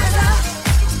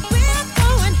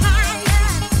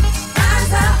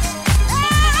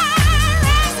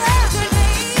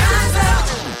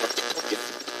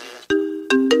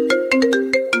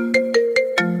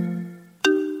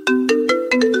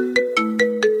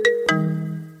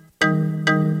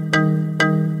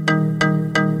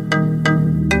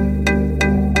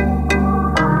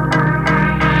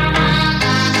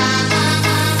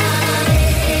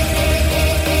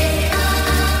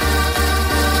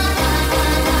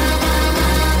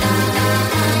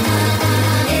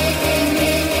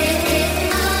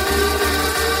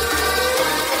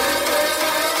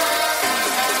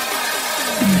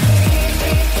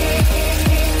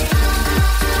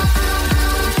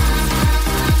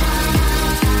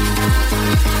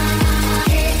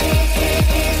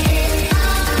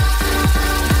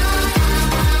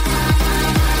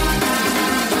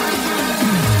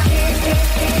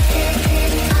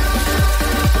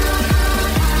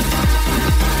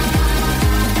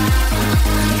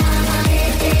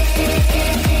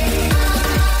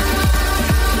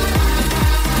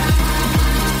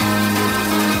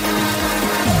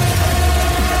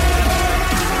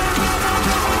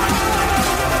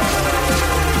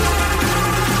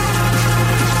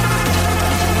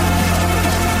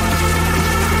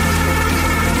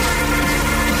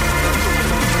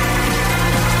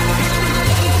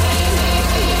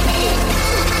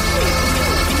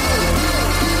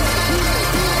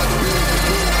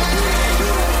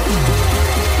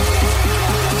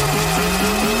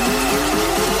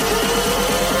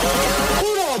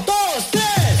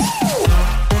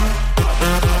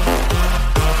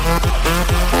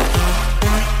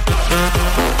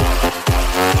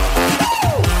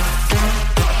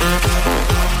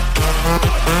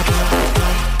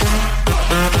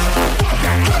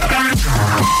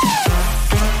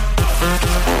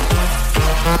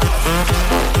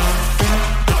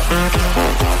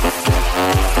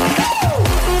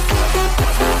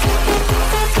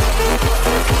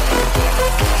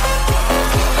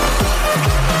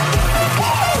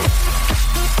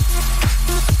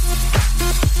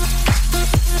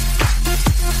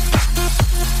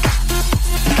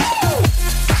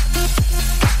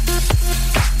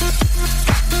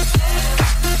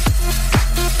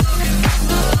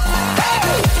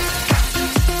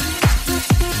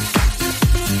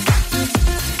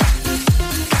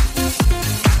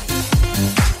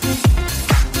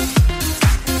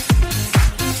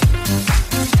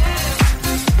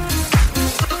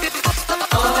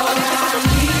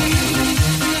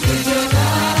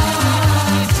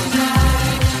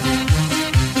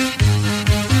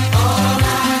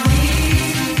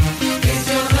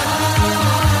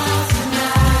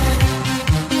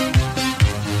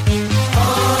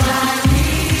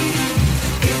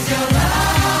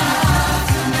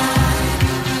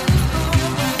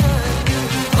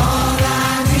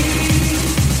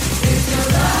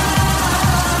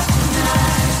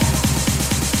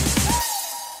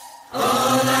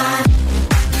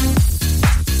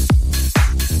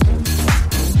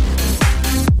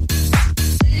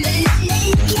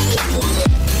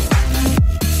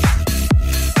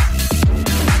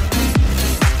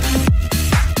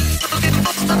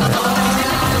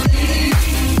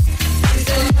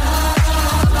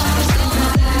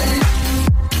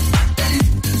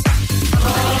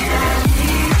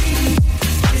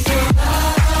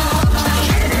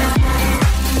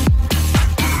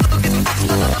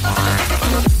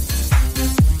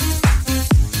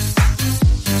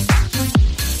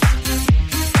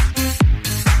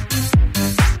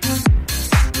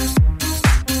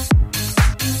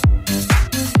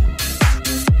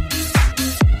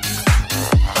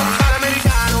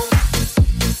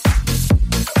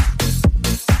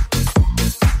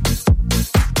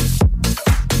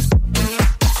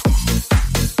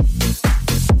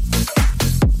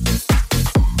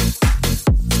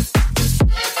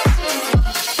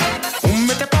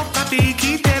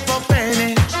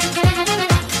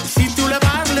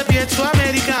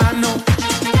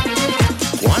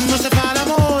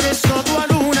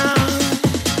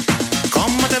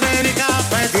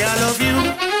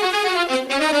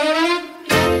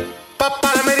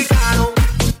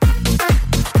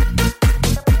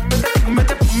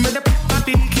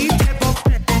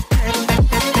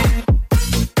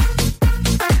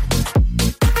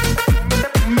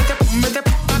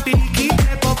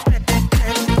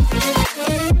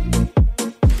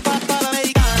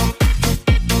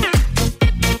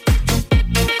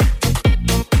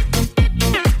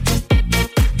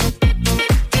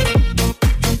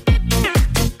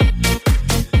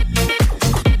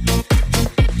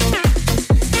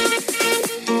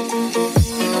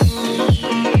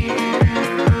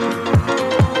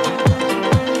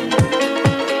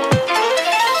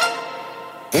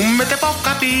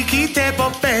 chi te può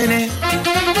bene.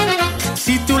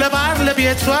 Se tu le parli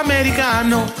piezzo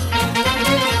americano,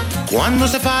 quando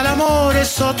si fa l'amore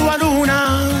sotto la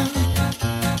luna,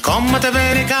 come te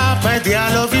viene capa e ti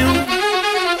I love you.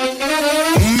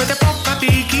 Come te può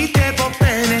capire chi te può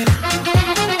bene.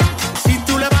 Se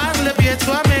tu le parli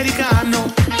piezzo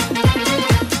americano,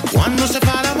 quando si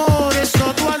fa l'amore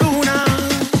sotto la luna,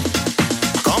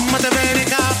 come te viene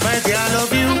capa e ti I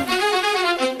love you.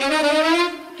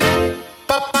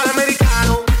 Papà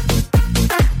l'americano.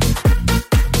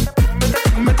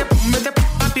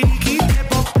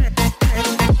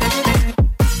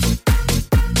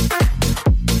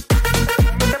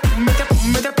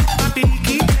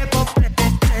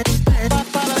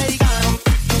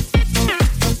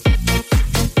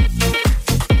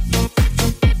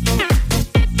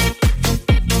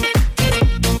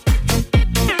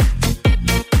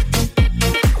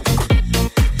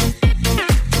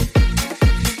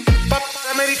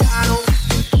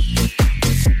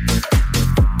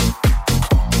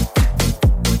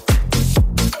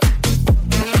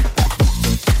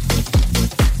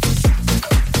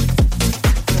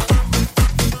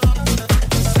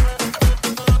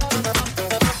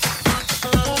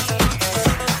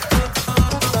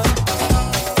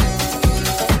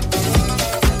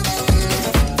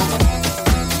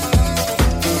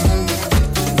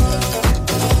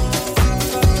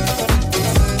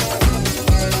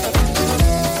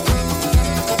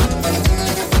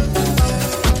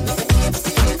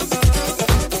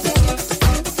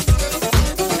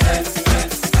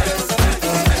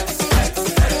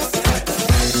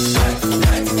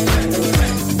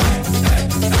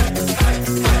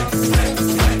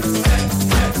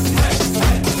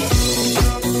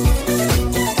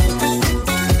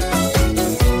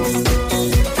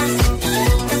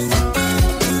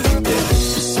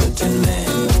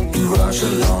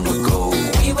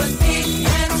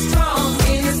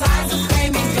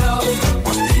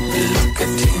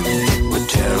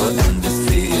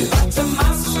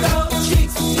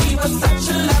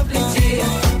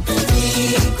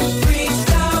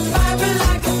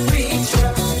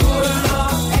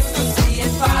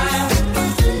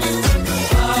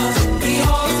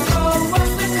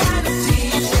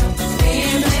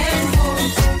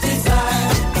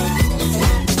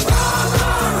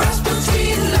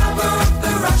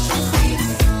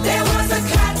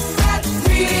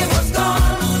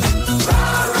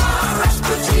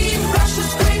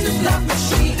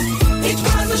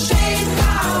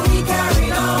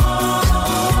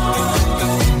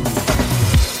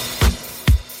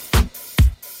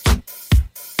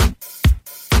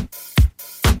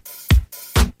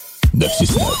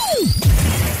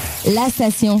 La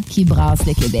station qui brasse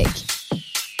le Québec.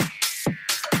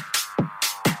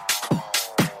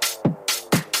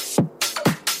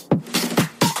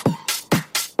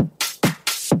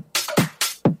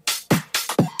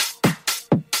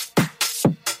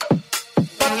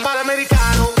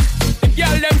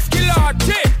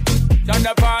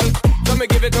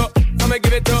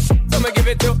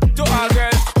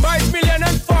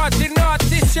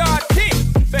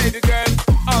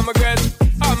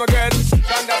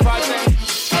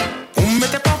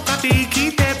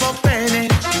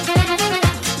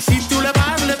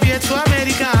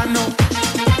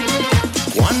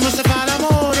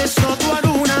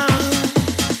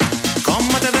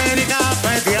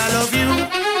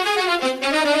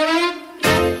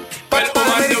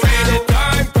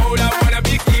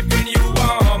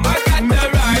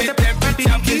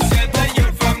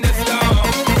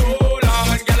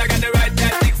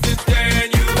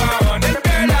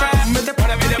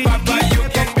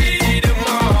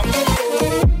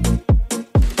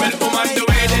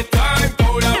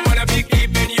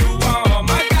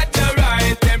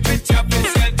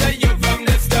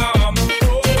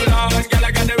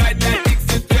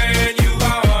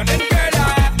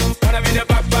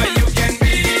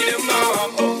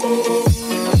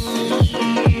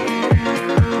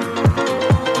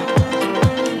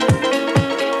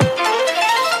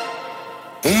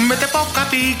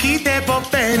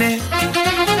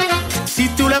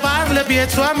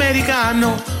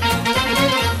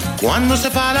 Quando si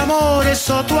fa l'amore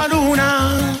sotto la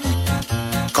luna,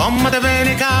 come te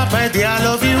viene capa e ti I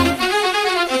love you.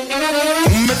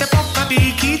 Come te può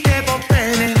capire chi te può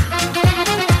bene.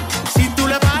 Se tu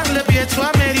le parli piezzo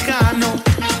americano,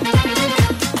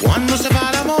 quando si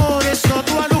fa l'amore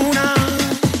sotto la luna,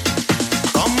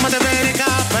 come te viene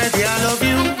capa e ti I love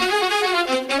you.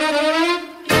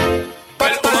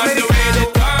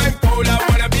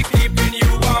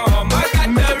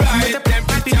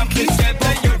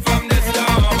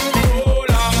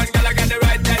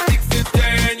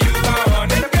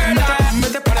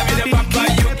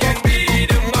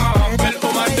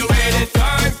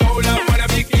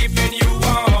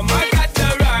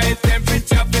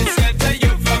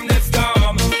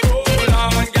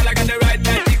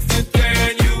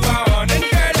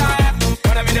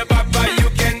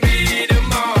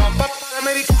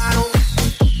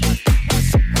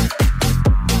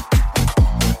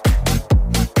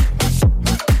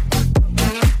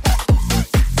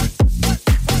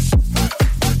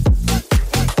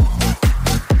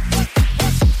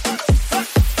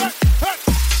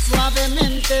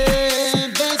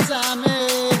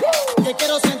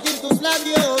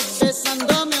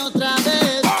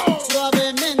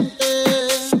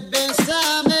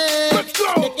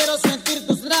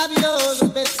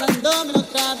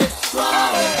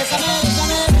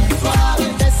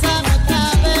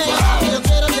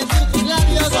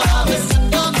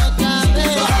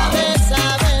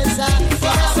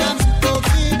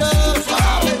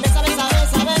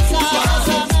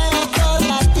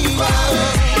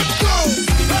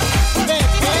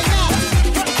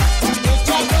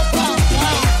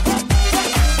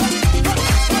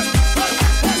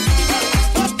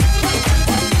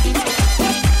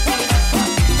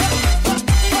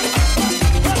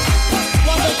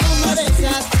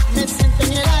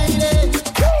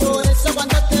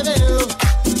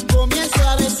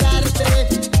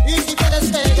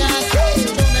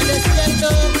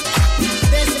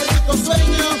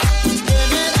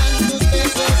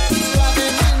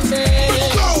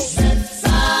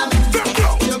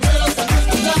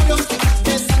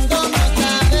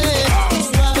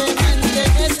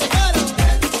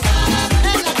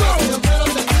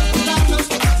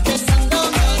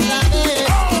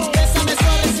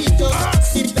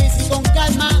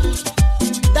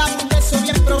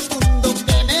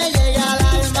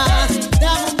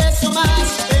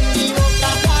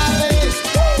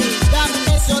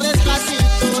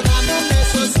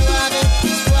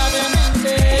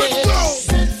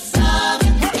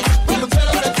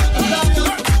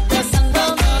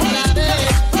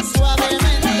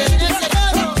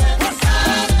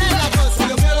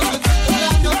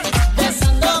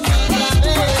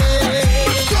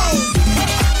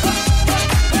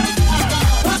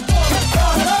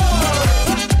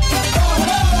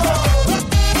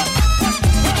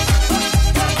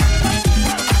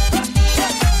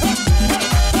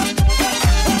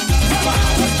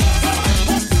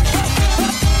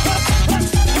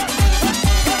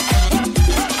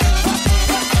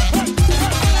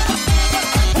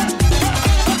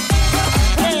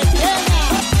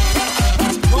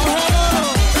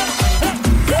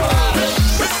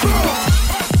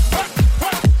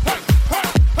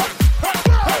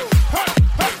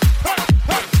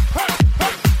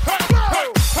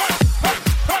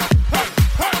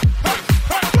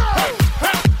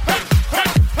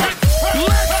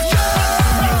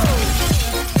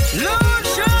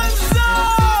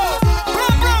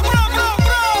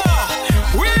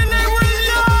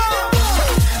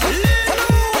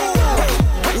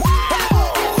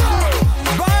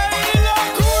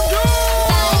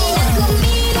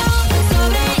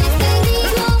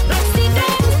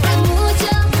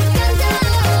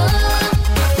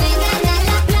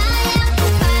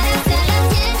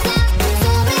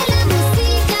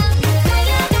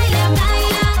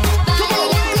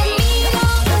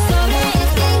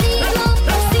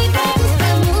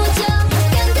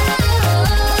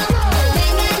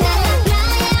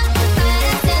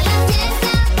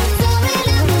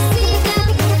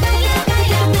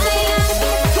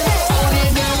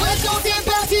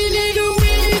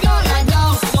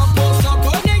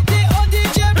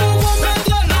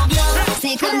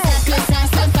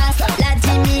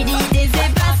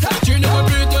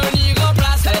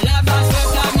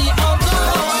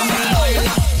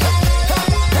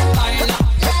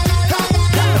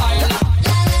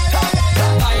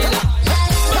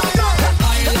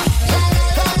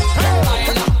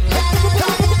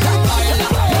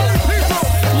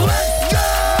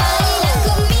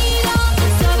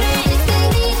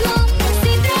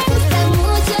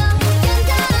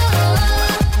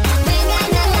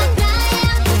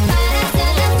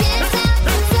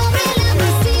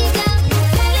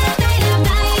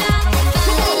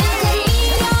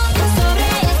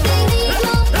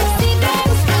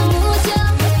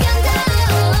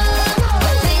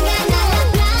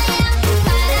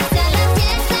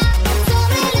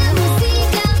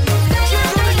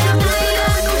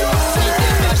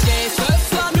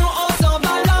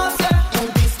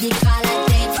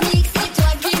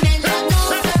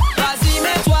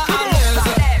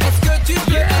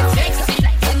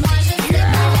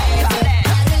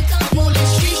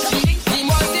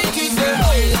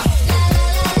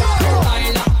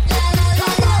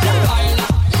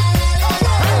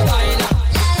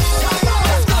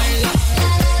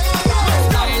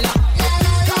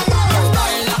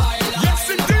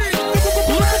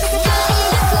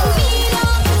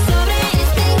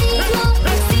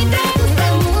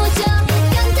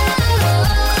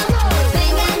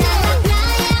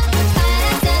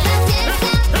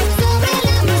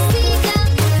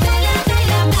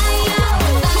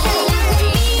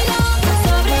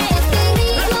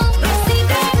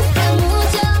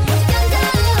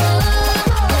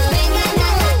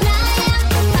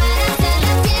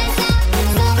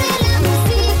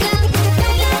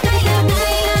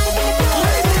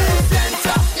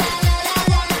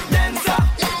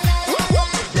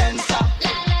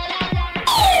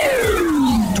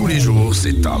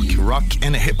 C'est talk, rock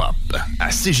and hip-hop à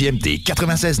CJMD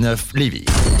 96.9 Lévis.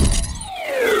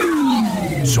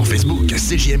 Sur Facebook,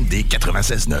 CJMD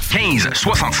 96.9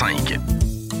 1565.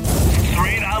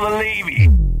 Straight out of Lévis.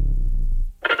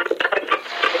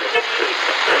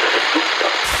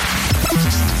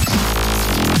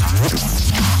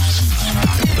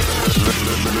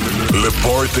 Le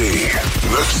Party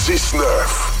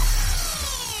 969.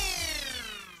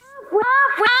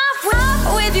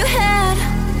 With your head,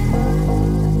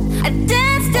 I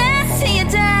dance to your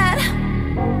dad.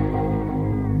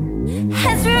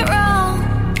 Heads will roll,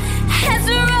 heads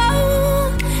will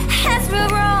roll, heads will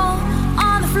roll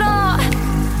on the floor.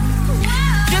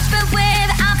 Dripping with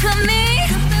alchemy,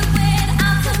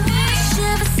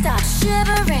 shiver start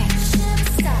shivering.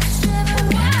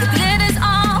 The glitter's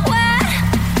all wet,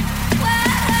 you're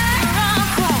all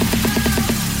cold.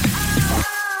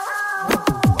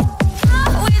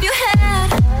 With your head,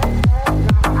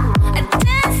 I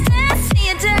dance to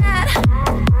your dad.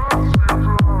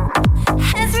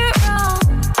 Heads will roll,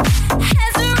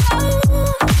 heads will roll,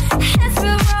 heads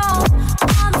will roll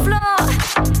on the floor.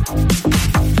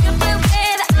 Dripping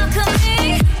with alchemy,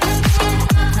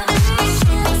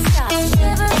 stop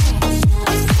shivering.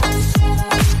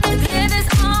 The glitter's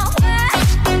all wet,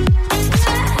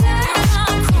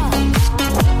 all cold.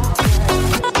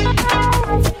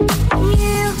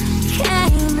 You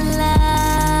came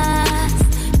last.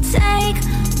 Take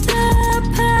the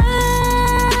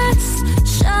pass.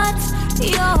 Shut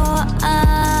your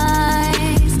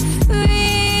eyes. Realize.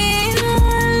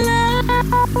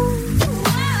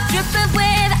 Dripping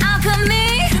with alchemy.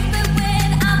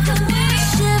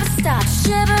 Shiver start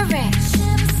shivering.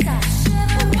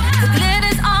 The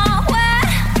glitter's all wet,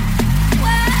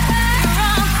 you're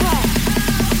all cold.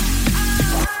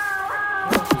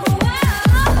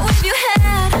 With your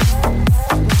head,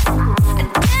 I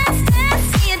dance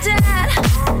to your dad.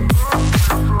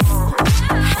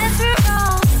 Heads will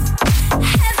roll,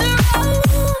 heads will roll,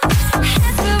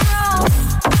 heads will roll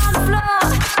on the floor.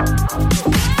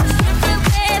 Dripping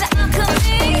with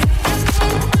alchemy,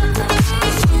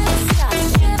 stop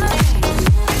shivering.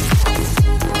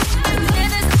 The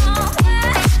glitter's all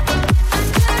wet, all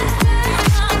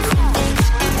cold.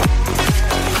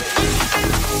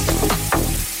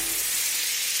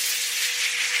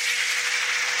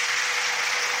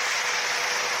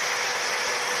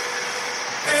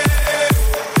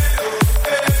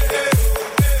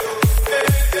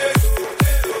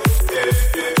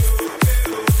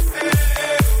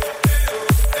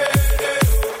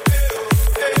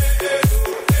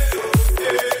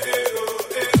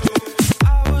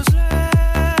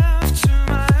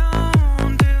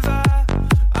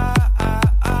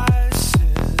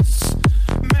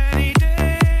 Many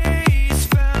days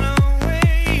fell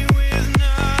away with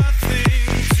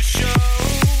nothing to show,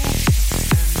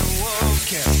 and the walls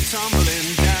kept tumbling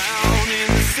down in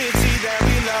the city that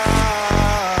we love.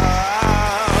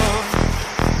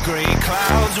 Gray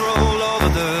clouds roll over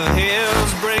the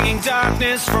hills, bringing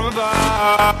darkness from above.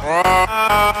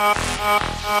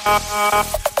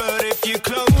 But if you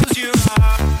close your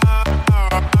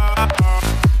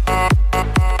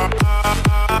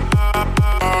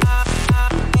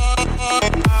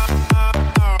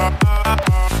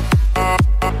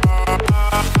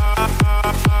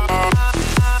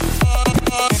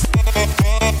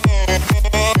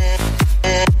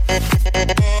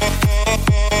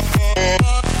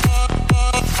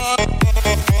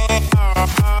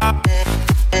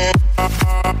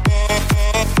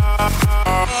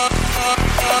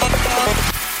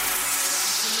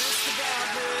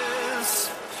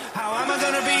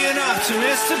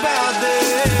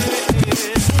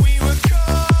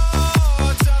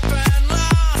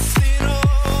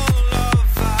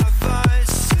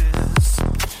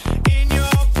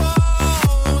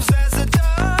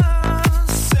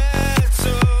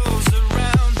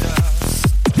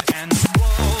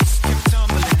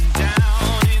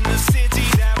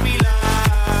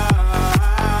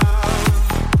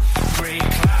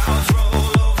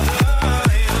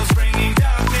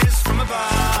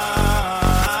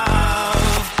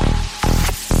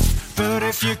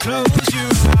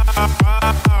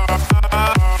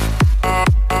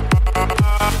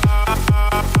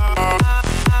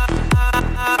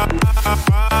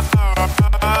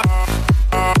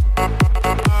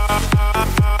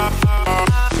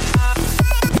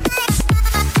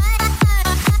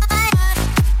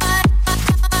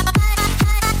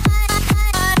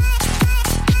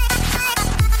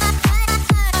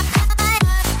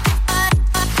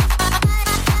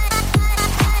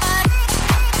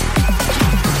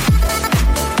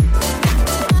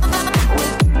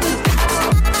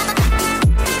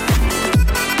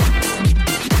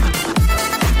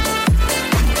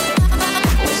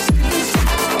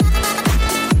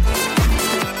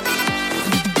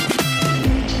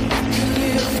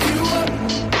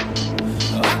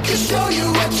can show you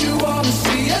what you wanna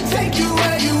see and take you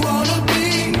where you wanna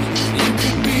be. You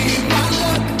could be my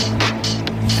luck.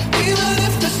 Even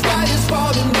if the sky is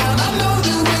falling down, I know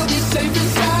that we'll be safe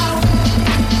and sound.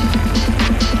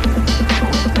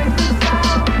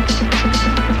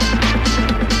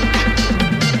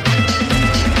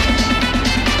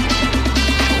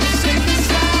 Safe and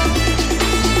sound.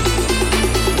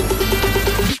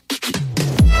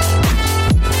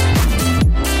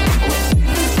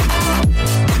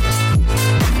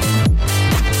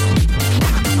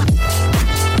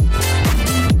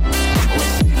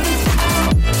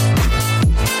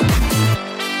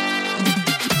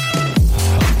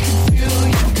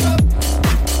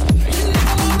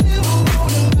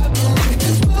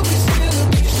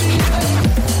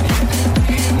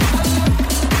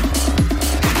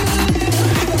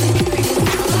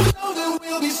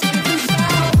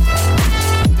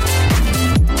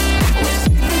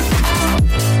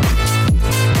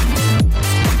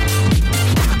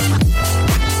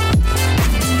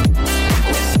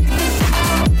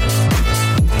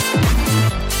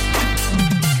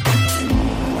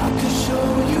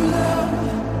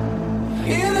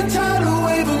 In a tidal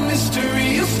wave of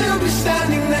mystery, you'll still be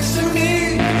standing next to me.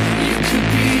 You could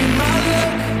be my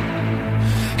luck.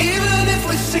 Even if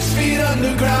we're 6 feet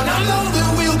underground, I know that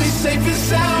we'll be safe and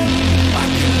sound. I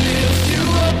can lift you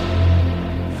up.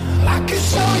 I can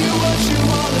show you what you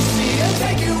wanna see and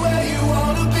take you where you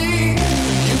wanna be.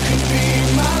 You could be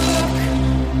my luck.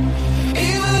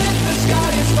 Even if the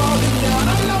sky is falling down,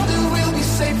 I know that we'll be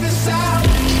safe and sound.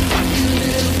 I can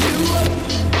lift you up.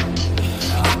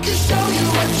 I can show you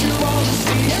what you wanna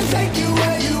see and take you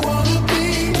where you wanna be.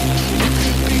 You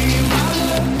could be my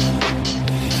luck.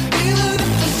 Even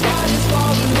if the sky is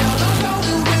falling down, I know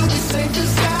that we'll be safe and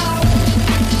sound.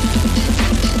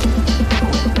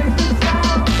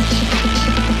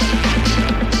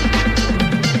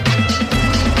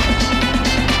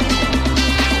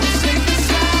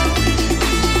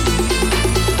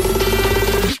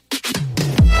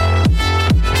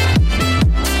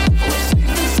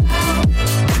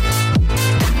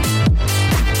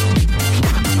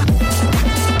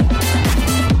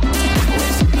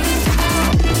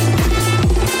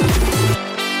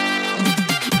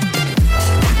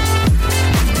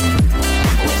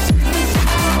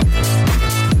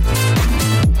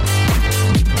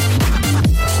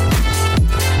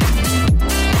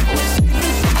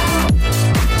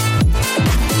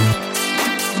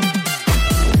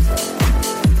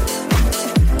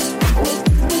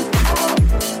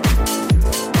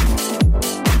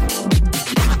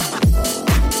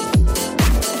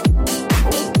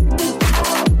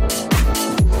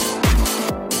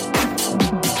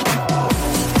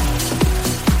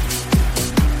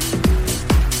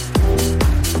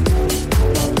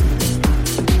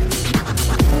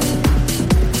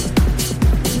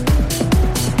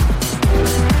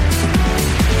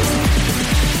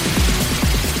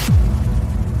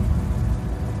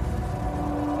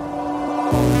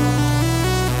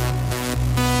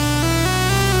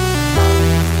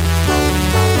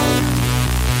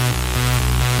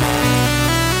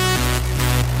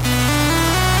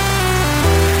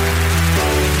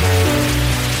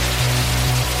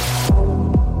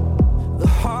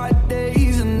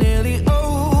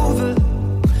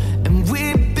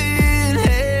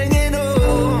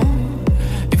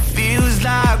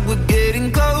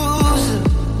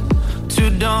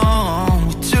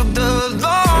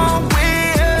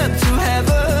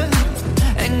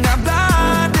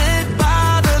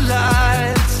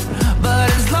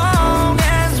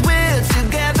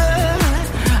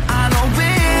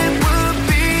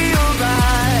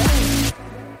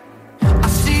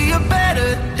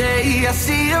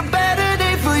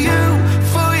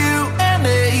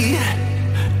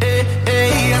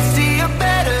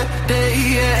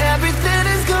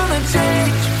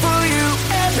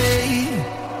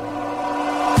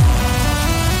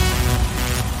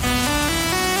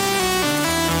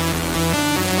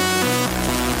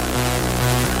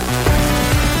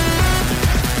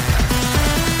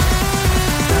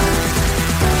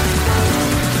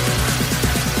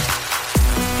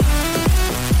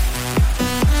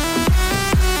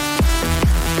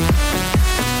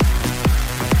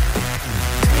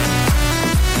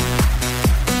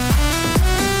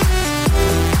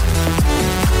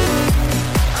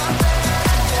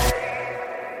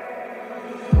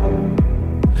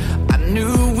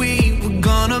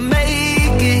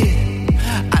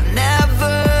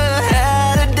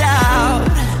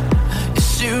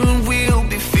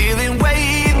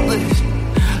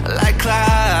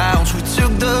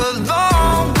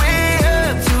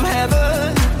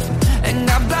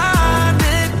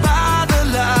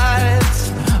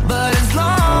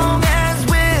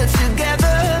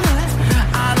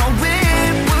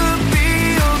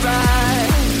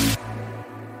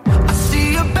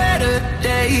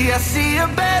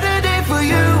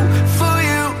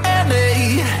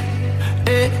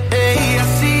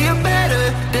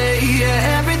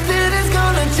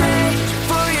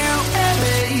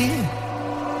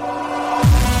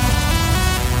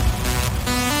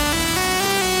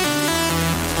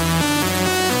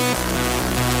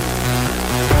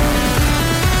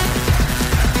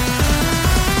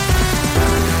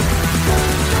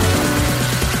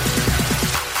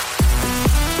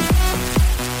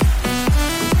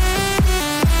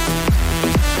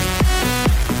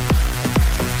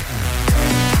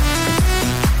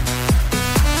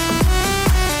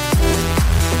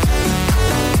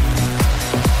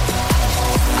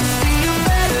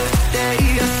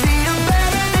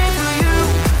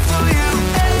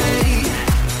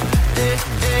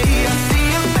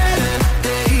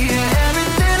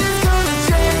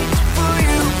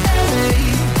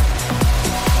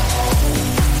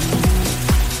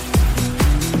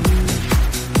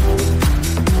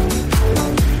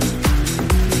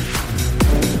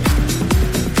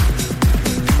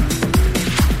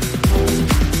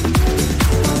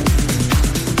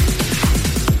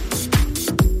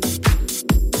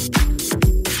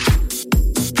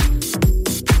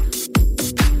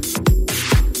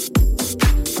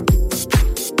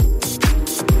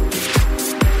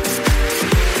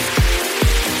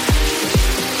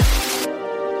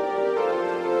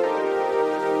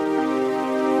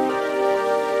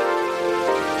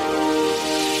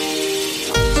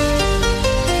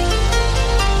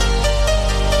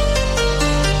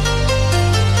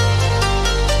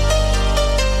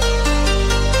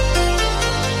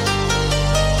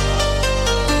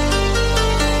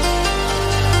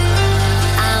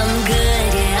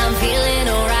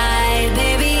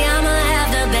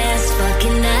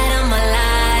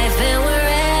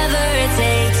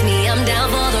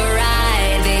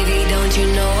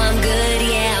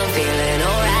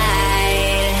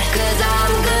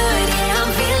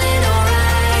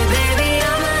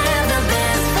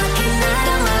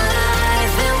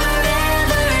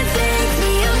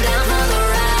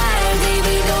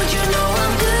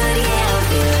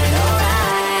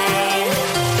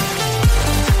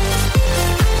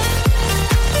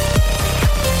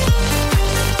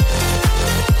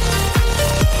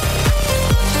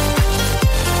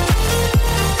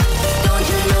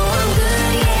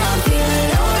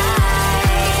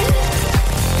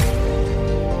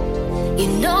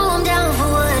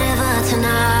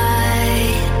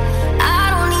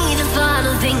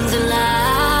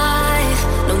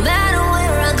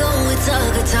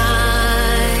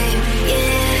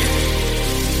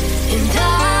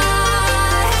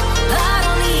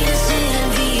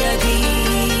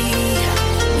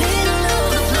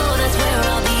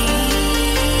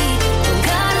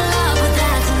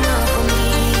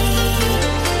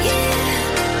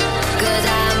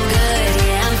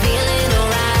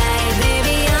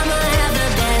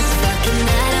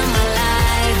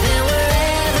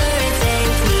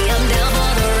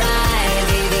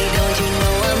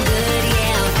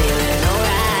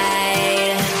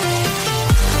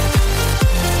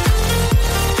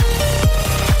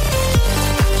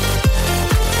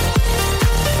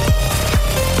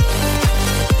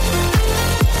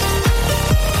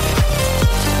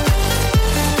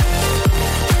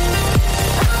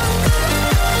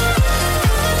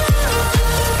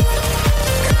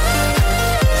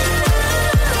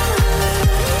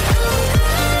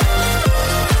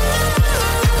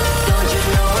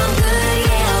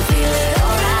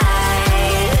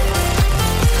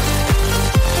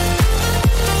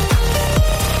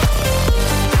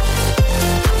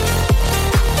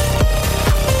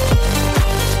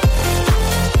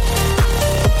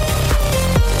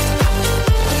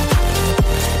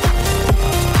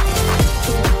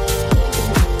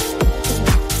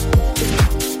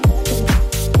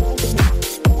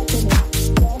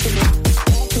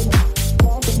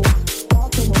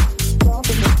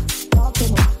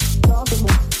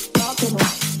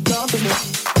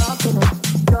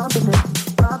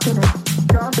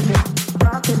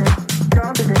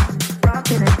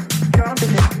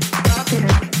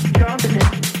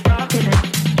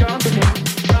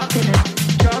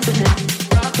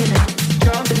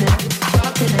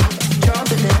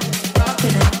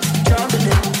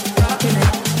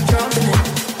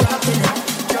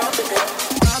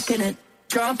 rocking it,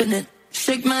 dropping it.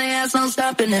 Shake my ass, I'm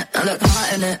stopping it. I look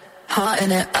hot in it, hot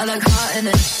in it. I look hot in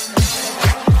it.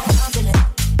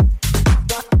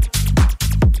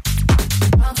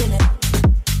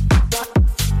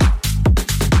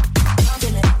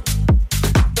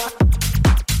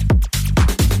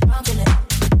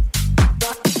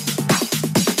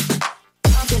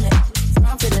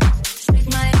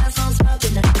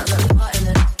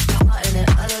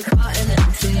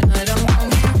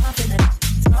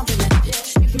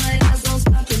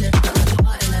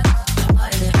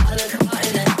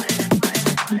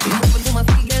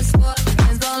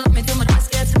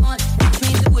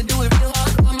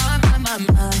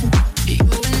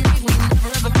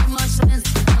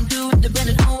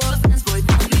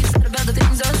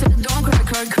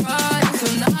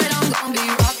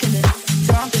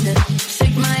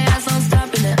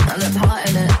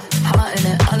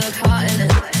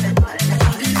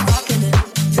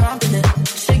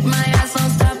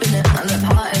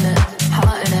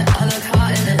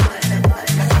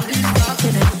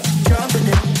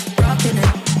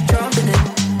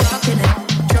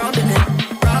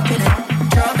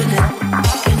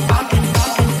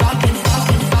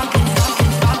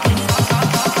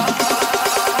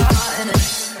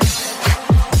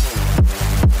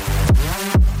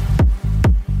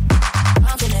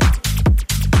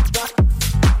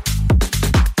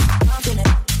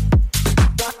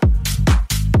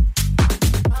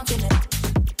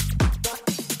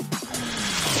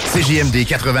 CJMD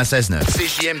 96.9.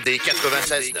 CJMD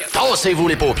 96.9. Tassez-vous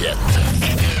les paupières.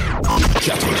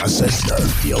 96.9,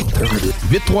 The Alternative.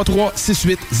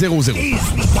 833-6800.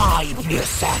 18 ans et plus.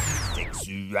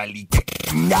 Sexualité.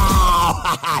 Non!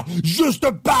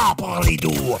 Juste pas pour les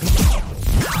doux. Oh, yeah.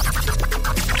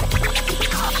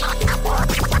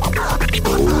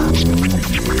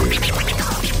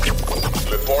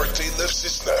 Le Party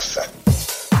 969.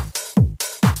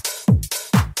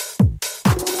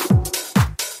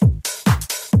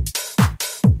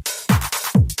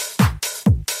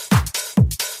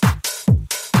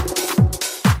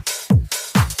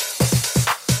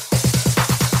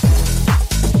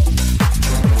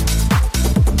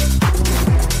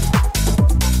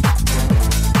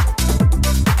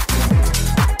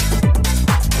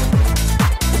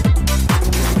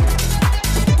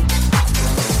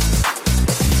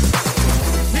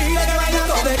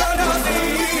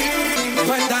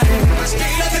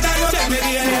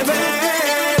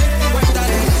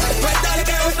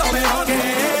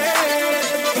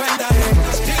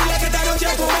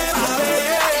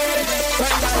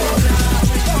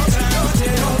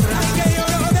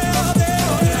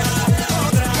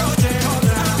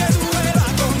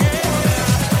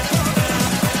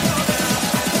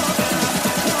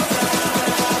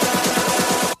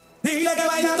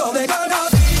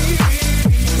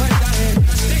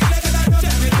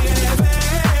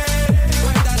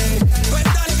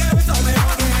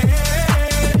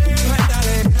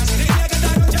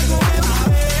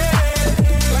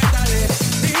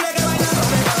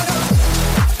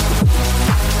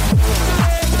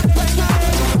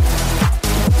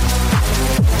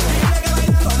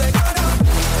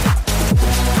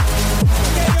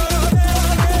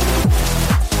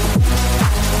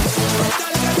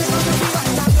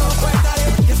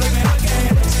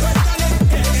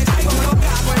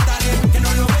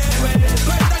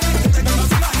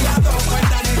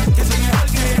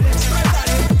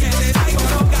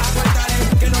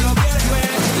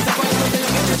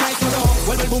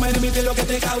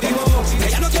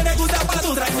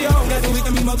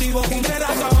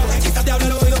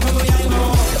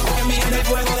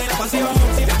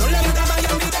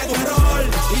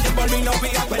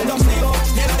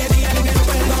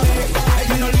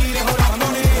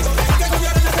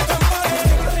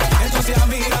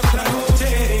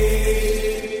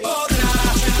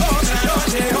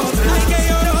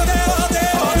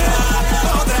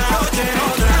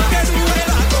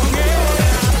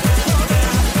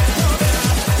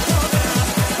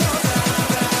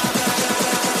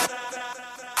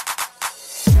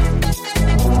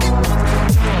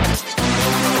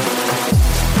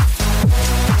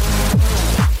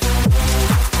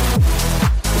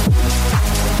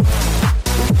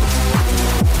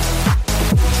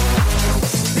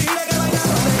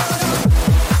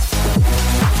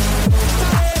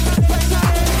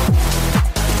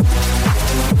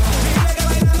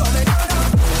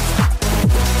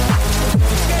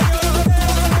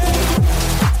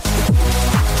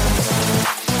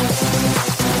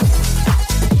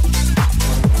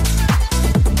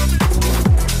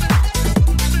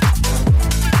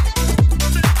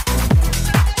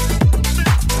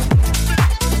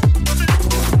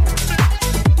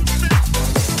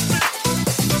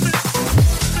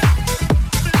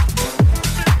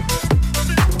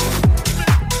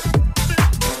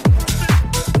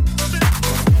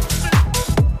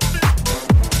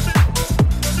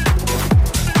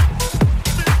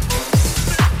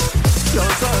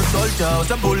 noche a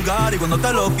veces vulgar y cuando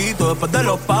te lo quito después de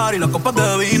los paris, las copas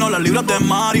de vino, las libras de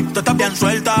mari. Tú estás bien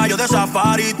suelta, yo de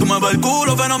safari. Tú me ves el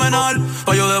culo fenomenal,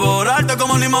 pa' yo devorarte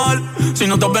como animal. Si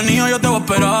no te has venido yo te voy a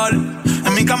esperar,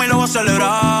 en mi cama y lo voy a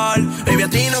celebrar. Baby, a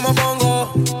ti no me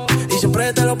pongo y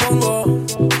siempre te lo pongo.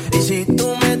 Y si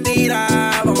tú me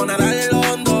tiras, vamos a nadar el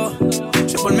hondo.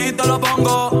 Si por mí te lo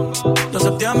pongo, de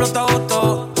septiembre hasta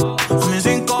agosto. A mis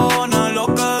rincones, lo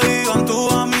que digan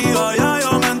tus amigas, ya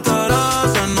yo me enteré.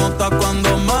 Se nota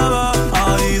cuando me ves,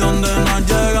 ahí donde no has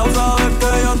llegado, sabes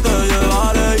que yo te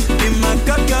llevaré. Dime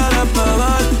qué quieres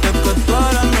beber, es que tú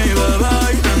eres mi bebé.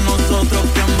 Y de nosotros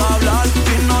quién va a hablar,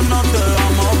 si no nos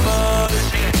dejamos ver.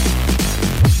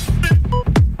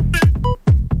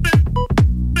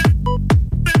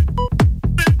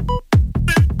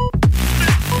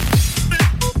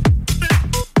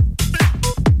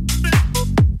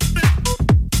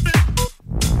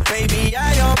 Baby, ya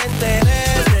yo me enteré,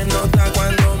 se nota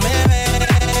cuando me ves.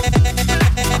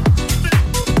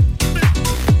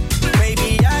 Baby,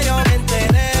 ya yo me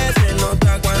enteré, se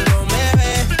nota cuando me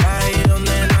ves. Ahí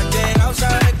donde no has llegado,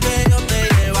 sabes que yo te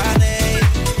llevaré.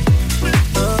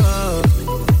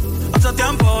 Hace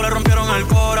tiempo le rompieron el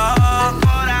cora.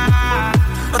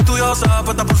 Estudiosa,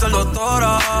 puesta por ser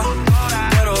doctora.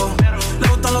 Pero le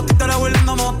gustan los títeres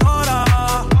huirleando motora.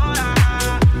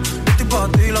 Yo estoy pa'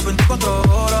 ti las 24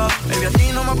 horas. Baby, a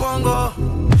ti no me pongo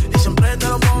y siempre te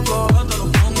lo pongo.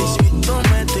 Y si tú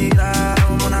me tiras,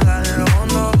 vamos a nadar en lo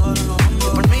hondo.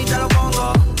 Por mí te lo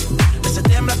pongo, de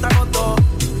septiembre hasta agosto.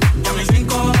 Y a mis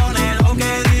rincones, lo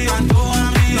que digan tus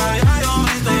amigas, ya yo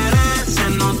me enteré. Se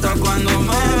nota cuando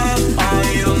me ves,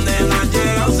 ahí donde no has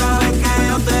llegado, sabes que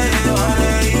yo te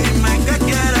llevaré. Y dime qué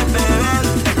quieres beber,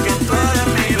 es que tú eres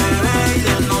mi bebé. Y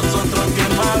de nosotros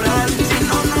quién va a hablar, si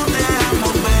no nos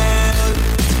dejamos ver.